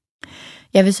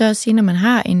 Jeg vil så også sige, når man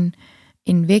har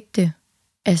en vægte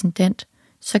ascendant,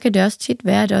 så kan det også tit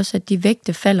være, at de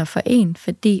vægte falder for en,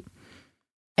 fordi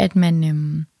at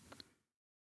man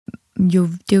det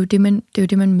er jo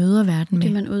det, man møder verden med.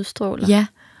 Det, man udstråler. Ja,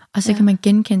 og så kan man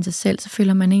genkende sig selv, så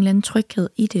føler man en eller anden tryghed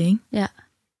i det, ikke? Ja.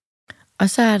 Og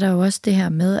så er der jo også det her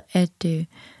med, at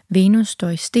Venus står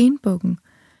i stenbukken,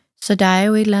 så der er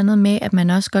jo et eller andet med, at man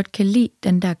også godt kan lide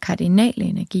den der kardinale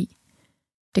energi.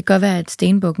 Det kan godt være, at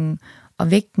stenbukken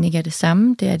og vægten ikke er det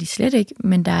samme, det er de slet ikke,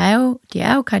 men de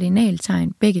er jo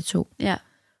kardinaltegn, begge to. Ja.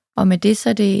 Og med det, så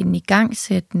er det en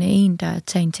igangsættende, en, der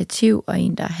tager initiativ, og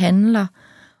en, der handler.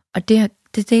 Og det er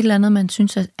et eller andet, man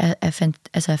synes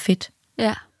er fedt.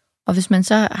 Ja. Og hvis man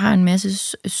så har en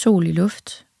masse sol i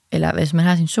luft, eller hvis man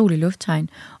har sin sol i lufttegn,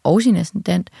 og sin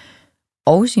ascendant,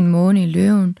 og sin måne i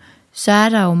løven, så er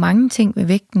der jo mange ting ved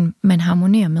vægten, man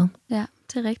harmonerer med. Ja,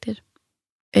 det er rigtigt.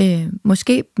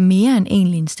 Måske mere end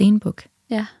egentlig en stenbuk.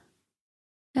 Ja.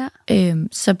 Ja.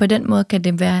 Så på den måde kan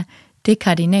det være det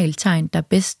kardinaltegn, der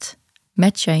bedst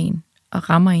matcher en og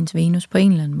rammer ens Venus på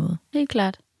en eller anden måde. Helt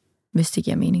klart. Hvis det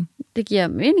giver mening. Det giver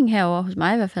mening herover hos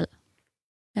mig i hvert fald.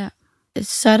 Ja.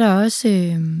 Så er der også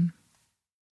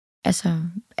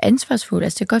ansvarsfuld.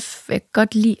 Altså jeg kan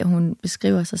godt lide, at hun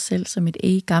beskriver sig selv som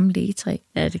et gammelt egetræ.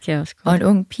 Ja, det kan jeg også godt. Og en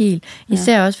ung pil.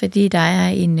 Især også fordi der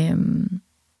er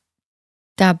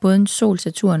der er både en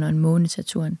sol-Saturn og en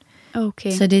måne-Saturn.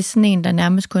 Okay. Så det er sådan en, der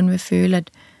nærmest kun vil føle,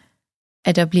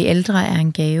 at at blive ældre er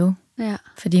en gave. Ja.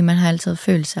 Fordi man har altid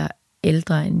følt sig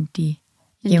ældre end de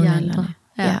jævnaldrende.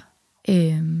 Ja.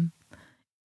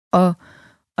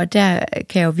 Og der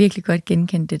kan jeg jo virkelig godt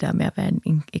genkende det der med at være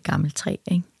et gammelt træ,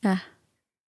 ikke? Ja.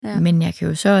 Ja. Men jeg kan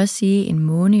jo så også sige, at en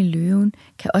måne i løven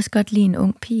kan også godt lide en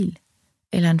ung pil.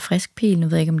 Eller en frisk pil. Nu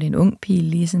ved jeg ikke, om det er en ung pil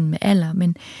lige sådan med alder.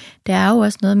 Men der er jo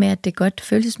også noget med, at det godt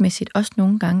følelsesmæssigt også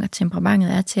nogle gange, at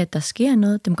temperamentet er til, at der sker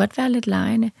noget. Det må godt være lidt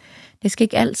legende. Det skal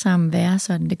ikke alt sammen være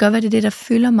sådan. Det kan godt være, det er det, der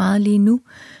fylder meget lige nu.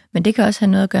 Men det kan også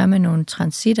have noget at gøre med nogle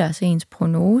transitter, altså ens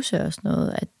prognose og sådan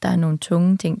noget. At der er nogle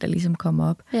tunge ting, der ligesom kommer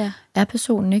op. Ja. Er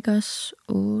personen ikke også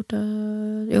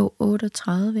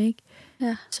 38, ikke?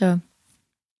 Ja. Så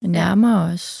nærmere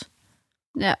os.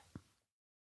 Ja.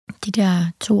 De der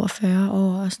 42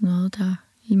 år og sådan noget, der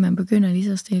man begynder lige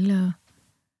så stille. Og...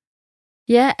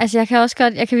 Ja, altså jeg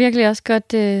kan virkelig også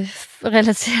godt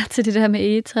relatere til det der med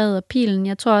egetræet og pilen.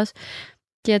 Jeg tror også,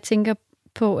 det jeg tænker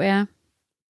på er,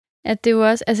 at det jo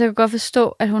også, altså jeg kan godt forstå,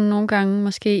 at hun nogle gange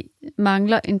måske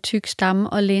mangler en tyk stamme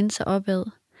og læne sig opad.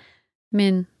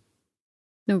 Men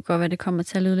nu kan godt være, det kommer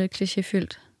til at lyde lidt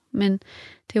klichéfyldt. Men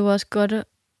det er jo også godt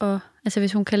at, altså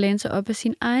hvis hun kan læne sig op af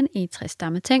sin egen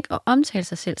egetræsstamme. Tænk at omtale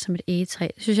sig selv som et egetræ.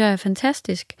 Det synes jeg er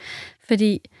fantastisk.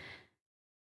 Fordi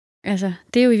altså,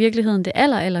 det er jo i virkeligheden det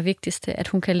aller vigtigste, at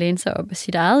hun kan læne sig op af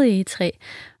sit eget egetræ.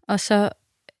 Og så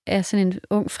er sådan en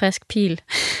ung, frisk pil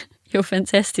jo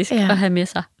fantastisk at have med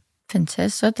sig.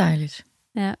 Fantastisk, så dejligt.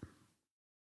 Ja.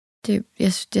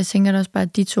 Jeg tænker da også bare,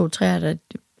 at de 2 træer er det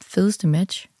fedeste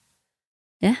match.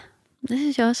 Ja, det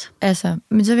synes jeg også. Altså,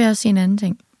 men så vil jeg også sige en anden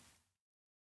ting.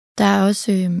 Der er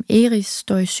også Eris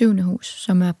står i 7. hus,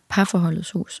 som er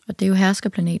parforholdets hus, og det er jo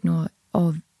herskerplaneten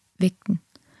over vægten.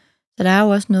 Så der er jo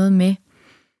også noget med,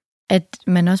 at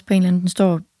man også på en eller anden, den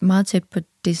står meget tæt på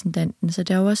descendanten, så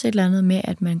der er jo også et eller andet med,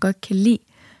 at man godt kan lide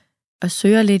at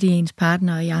søge lidt i ens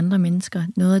partner og i andre mennesker,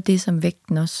 noget af det, som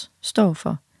vægten også står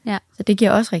for. Ja. Så det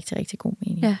giver også rigtig, rigtig god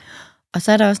mening. Ja. Og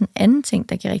så er der også en anden ting,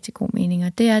 der giver rigtig god mening,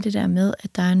 og det er det der med,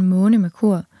 at der er en måne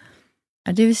Merkur.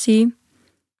 Og det vil sige,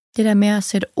 det der med at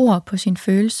sætte ord på sine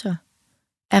følelser,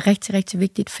 er rigtig, rigtig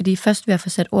vigtigt, fordi først ved at få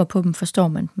sat ord på dem, forstår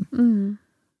man dem. Mm.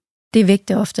 Det er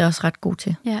vægte ofte også ret god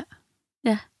til. Ja.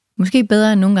 Måske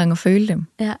bedre end nogle gange at føle dem.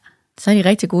 Ja. Så er de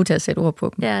rigtig gode til at sætte ord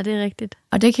på dem. Ja, det er rigtigt.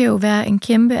 Og det kan jo være en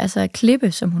kæmpe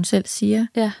klippe, som hun selv siger,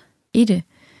 i det.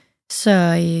 Så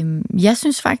jeg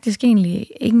synes faktisk egentlig,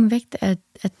 ingen vægt er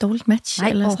et dårligt match. Nej,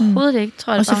 eller overhovedet ikke.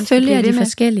 Tror jeg, og selvfølgelig er de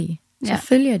forskellige. Ja.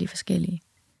 Selvfølgelig er de forskellige.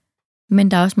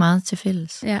 Men der er også meget til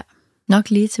fælles. Ja. Nok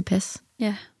lige tilpas,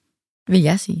 vil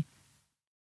jeg sige.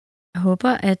 Jeg håber,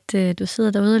 at du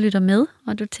sidder derude og lytter med,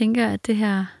 og du tænker, at det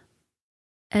her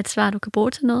er et svar, du kan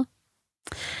bruge til noget.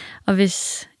 Og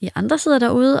hvis I andre sidder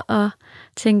derude og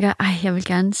tænker, jeg vil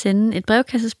gerne sende et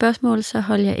brevkassespørgsmål, så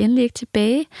hold jer endelig ikke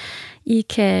tilbage. I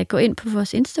kan gå ind på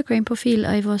vores Instagram-profil,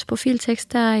 og i vores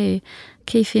profiltekst, der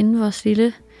kan I finde vores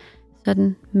lille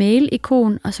sådan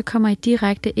mail-ikon, og så kommer I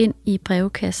direkte ind i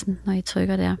brevkassen, når I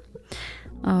trykker der.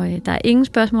 Og der er ingen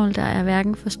spørgsmål, der er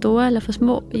hverken for store eller for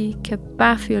små. I kan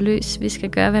bare fyre løs. Vi skal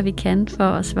gøre, hvad vi kan for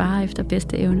at svare efter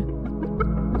bedste evne.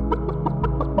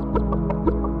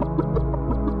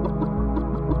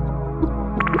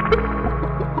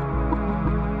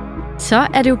 Så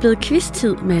er det jo blevet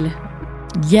quiz-tid, Melle.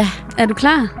 Ja. Er du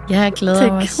klar? Jeg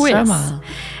glæder mig så meget.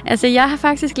 Altså, jeg har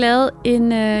faktisk lavet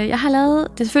det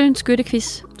er selvfølgelig en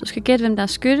skyttequiz. Du skal gætte, hvem der er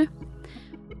skytte.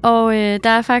 Og der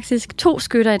er faktisk 2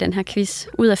 skytter i den her quiz,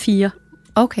 ud af 4.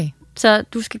 Okay. Så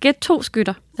du skal gætte 2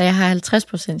 skytter. Så jeg har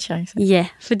 50% chance. Ja,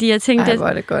 fordi jeg tænkte, hvor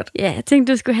er det godt. Ja, jeg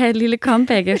tænkte, du skulle have et lille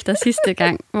comeback efter sidste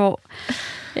gang, hvor,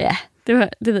 det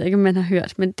ved jeg ikke, om man har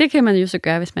hørt, men det kan man jo så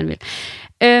gøre, hvis man vil.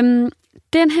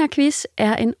 Den her quiz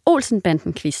er en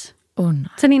Olsen-banden-quiz. Nej.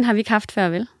 Sådan en har vi ikke haft før,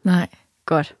 vel? Nej.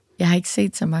 Godt. Jeg har ikke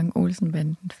set så mange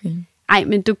Olsen-banden-film. Nej,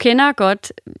 men du kender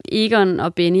godt Egon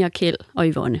og Benny og Kjeld og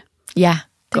Yvonne. Ja,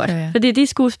 det godt. gør jeg. For det er de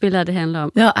skuespillere, det handler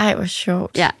om. Nå, hvor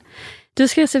sjovt. Ja. Du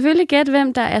skal selvfølgelig gætte,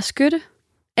 hvem der er skytte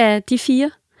af de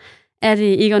 4. Er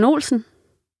det Egon Olsen?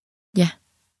 Ja.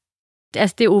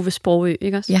 Altså, det er Ove Sprogøe,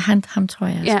 ikke også? Ja, ham tror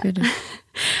jeg er skytte.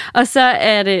 Og så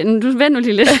er det, du vent nu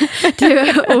lige lidt, det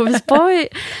er Ove Sprogøe,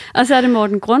 og så er det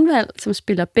Morten Grundvald, som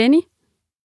spiller Benny.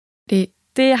 Det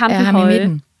er ham, den høje. I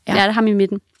midten. Ja, det er ham i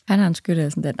midten. Han har en skytte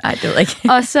af sådan den. Nej, det ved jeg ikke.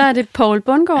 Og så er det Poul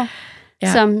Bundgaard,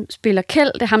 som spiller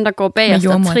Kjeld. Det er ham, der går bag os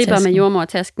og tripper med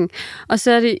jordemodertasken. Og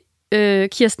så er det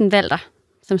Kirsten Walter,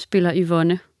 som spiller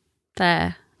Yvonne, der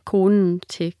er konen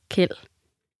til Kjeld.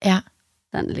 Ja.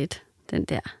 Sådan lidt, den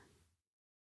der.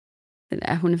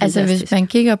 Hun er altså, fantastisk. Hvis man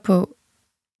kigger på,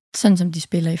 sådan som de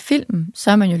spiller i filmen, så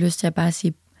har man jo lyst til at bare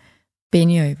sige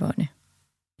Benny og Yvonne.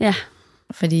 Ja.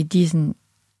 Fordi de er sådan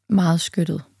meget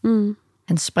skyttet. Mm.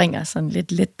 Han springer sådan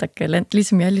lidt let og galant,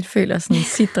 ligesom jeg lidt føler sådan en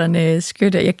sidrende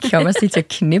skytte. Jeg kommer også lige til at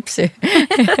knipse.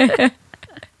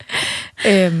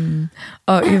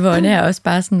 Og Yvonne er også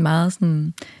bare sådan meget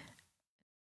sådan...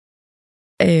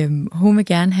 hun vil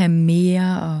gerne have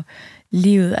mere, og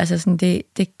livet, altså sådan,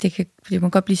 det må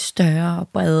godt blive større og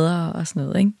bredere og sådan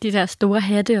noget, ikke? De der store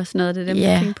hatte og sådan noget, det er dem,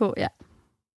 jeg tænker på, ja.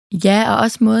 Ja, og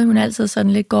også måden, hun altid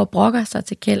sådan lidt går og brokker sig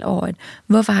til Kjeld over, at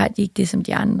hvorfor har de ikke det som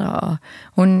de andre, og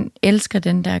hun elsker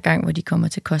den der gang, hvor de kommer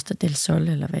til Costa del Sol,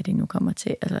 eller hvad de nu kommer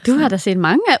til. Eller du har da set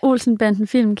mange af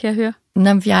Olsen-banden-film, kan jeg høre.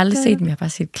 Nå, men jeg har aldrig set dem, jeg har bare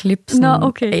set klip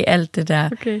af alt det der,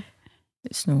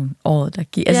 sådan nogle år, der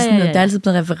giver. Altså sådan noget, der er altid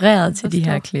blevet refereret til de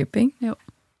her klip, ikke? Jo.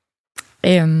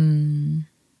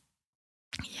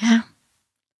 Ja.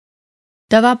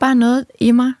 Der var bare noget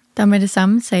i mig, der med det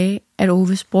samme sagde, at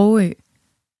Ove Sprogøe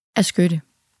er skytte.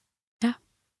 Ja.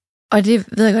 Og det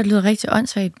ved jeg godt lyder rigtig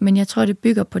åndssvagt, men jeg tror, det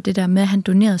bygger på det der med, at han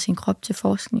donerede sin krop til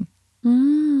forskning.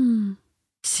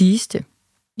 Siges det.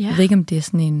 Ja. Jeg ved ikke, om det er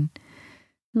sådan en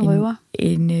røver.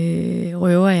 En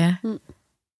røver, ja.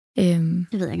 Det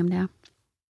ved jeg ikke, om det er.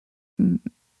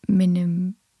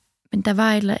 Men der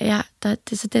var et eller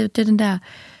andet, det er den der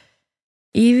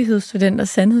evighedsstudent og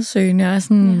sandhedssøgende, og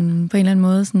sådan på en eller anden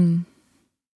måde sådan,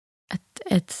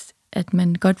 at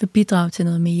man godt vil bidrage til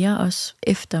noget mere, også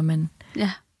efter man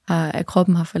at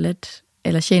kroppen har forladt,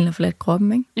 eller sjælen har forladt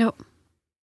kroppen, ikke? Jo.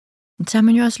 Men så har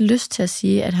man jo også lyst til at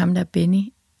sige, at ham der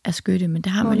Benny er skytte, men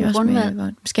det har man jo også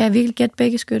med. Skal jeg virkelig gætte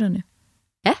begge skytterne?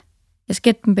 Ja. Jeg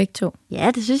skal gætte dem begge 2.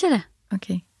 Ja, det synes jeg da.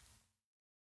 Okay.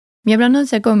 Men jeg bliver nødt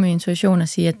til at gå med intuition og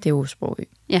sige, at det er Ove Sprogøe.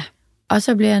 Ja. Og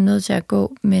så bliver jeg nødt til at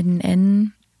gå med den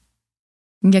anden.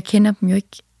 Jeg kender dem jo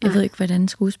ikke. Jeg ved ikke, hvordan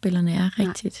skuespillerne er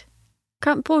rigtigt.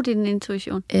 Kom, brug din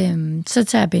intuition. Så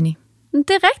tager jeg Benny. Det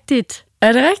er rigtigt.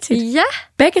 Er det rigtigt? Ja.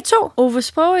 Begge 2? Ove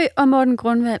Sprogøe og Morten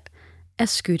Grundvald er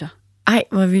skytter. Ej,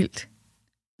 hvor vildt.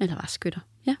 Eller var skytter.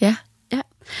 Ja.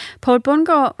 Poul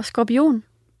Bundgaard og Skorpion.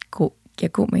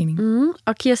 God mening.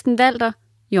 Og Kirsten Walter,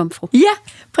 jomfru.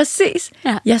 Ja, præcis.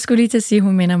 Ja. Jeg skulle lige til at sige,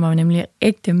 hun minder mig nemlig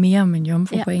ægte mere om en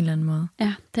jomfru på en eller anden måde.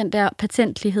 Ja, den der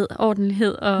patentlighed,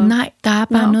 ordentlighed. Og... Nej, der er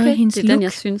bare noget i hendes det er look. Den,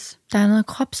 jeg synes. Der er noget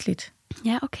kropsligt.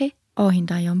 Ja, okay. Og hende,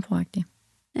 der er jomfruagtig.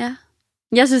 Ja.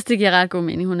 Jeg synes, det giver ret god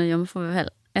mening, hun er jomfru i hvert fald.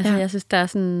 Altså, jeg synes, der er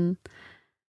sådan...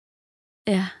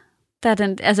 Ja, der er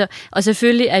den... Altså, og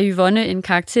selvfølgelig er Yvonne en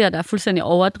karakter, der er fuldstændig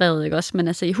overdrevet, ikke også? Men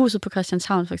altså, i Huset på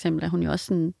Christianshavn, for eksempel, er hun jo også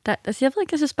sådan... Altså, jeg ved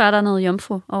ikke, jeg synes bare, der er noget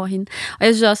jomfru over hende. Og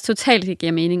jeg synes også totalt, det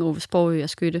giver mening, Ove Sprogøe og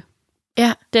Skytte.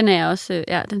 Ja. Den er også...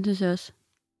 Ja, den synes jeg også.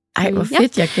 Ej, hvor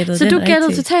fedt, jeg gættede så den du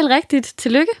gættede totalt rigtigt.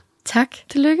 Tillykke. Tak.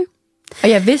 Tillykke. Og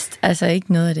jeg vidste altså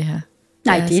ikke noget af det her.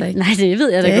 Nej, det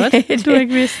ved jeg da godt. Du har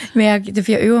ikke vidst. Men det er,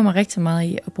 fordi jeg øver mig rigtig meget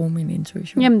i at bruge min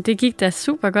intuition. Jamen, det gik da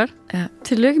super godt. Ja.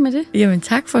 Tillykke med det. Jamen,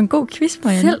 tak for en god quiz,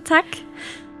 Marianne. Selv tak.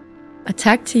 Og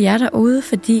tak til jer derude,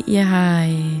 fordi jeg har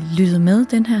lyttet med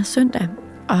den her søndag.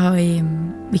 Og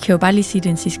vi kan jo bare lige sige det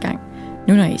en sidste gang.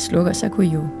 Nu når I slukker, så kunne I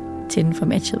jo tænde for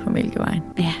matchet på Mælkevejen,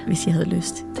 hvis I havde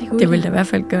lyst. Det ville da i hvert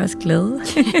fald gøre os glade.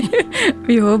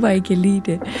 Vi håber, I kan lide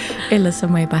det. Ellers så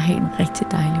må I bare have en rigtig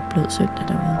dejlig blød søndag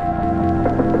derude.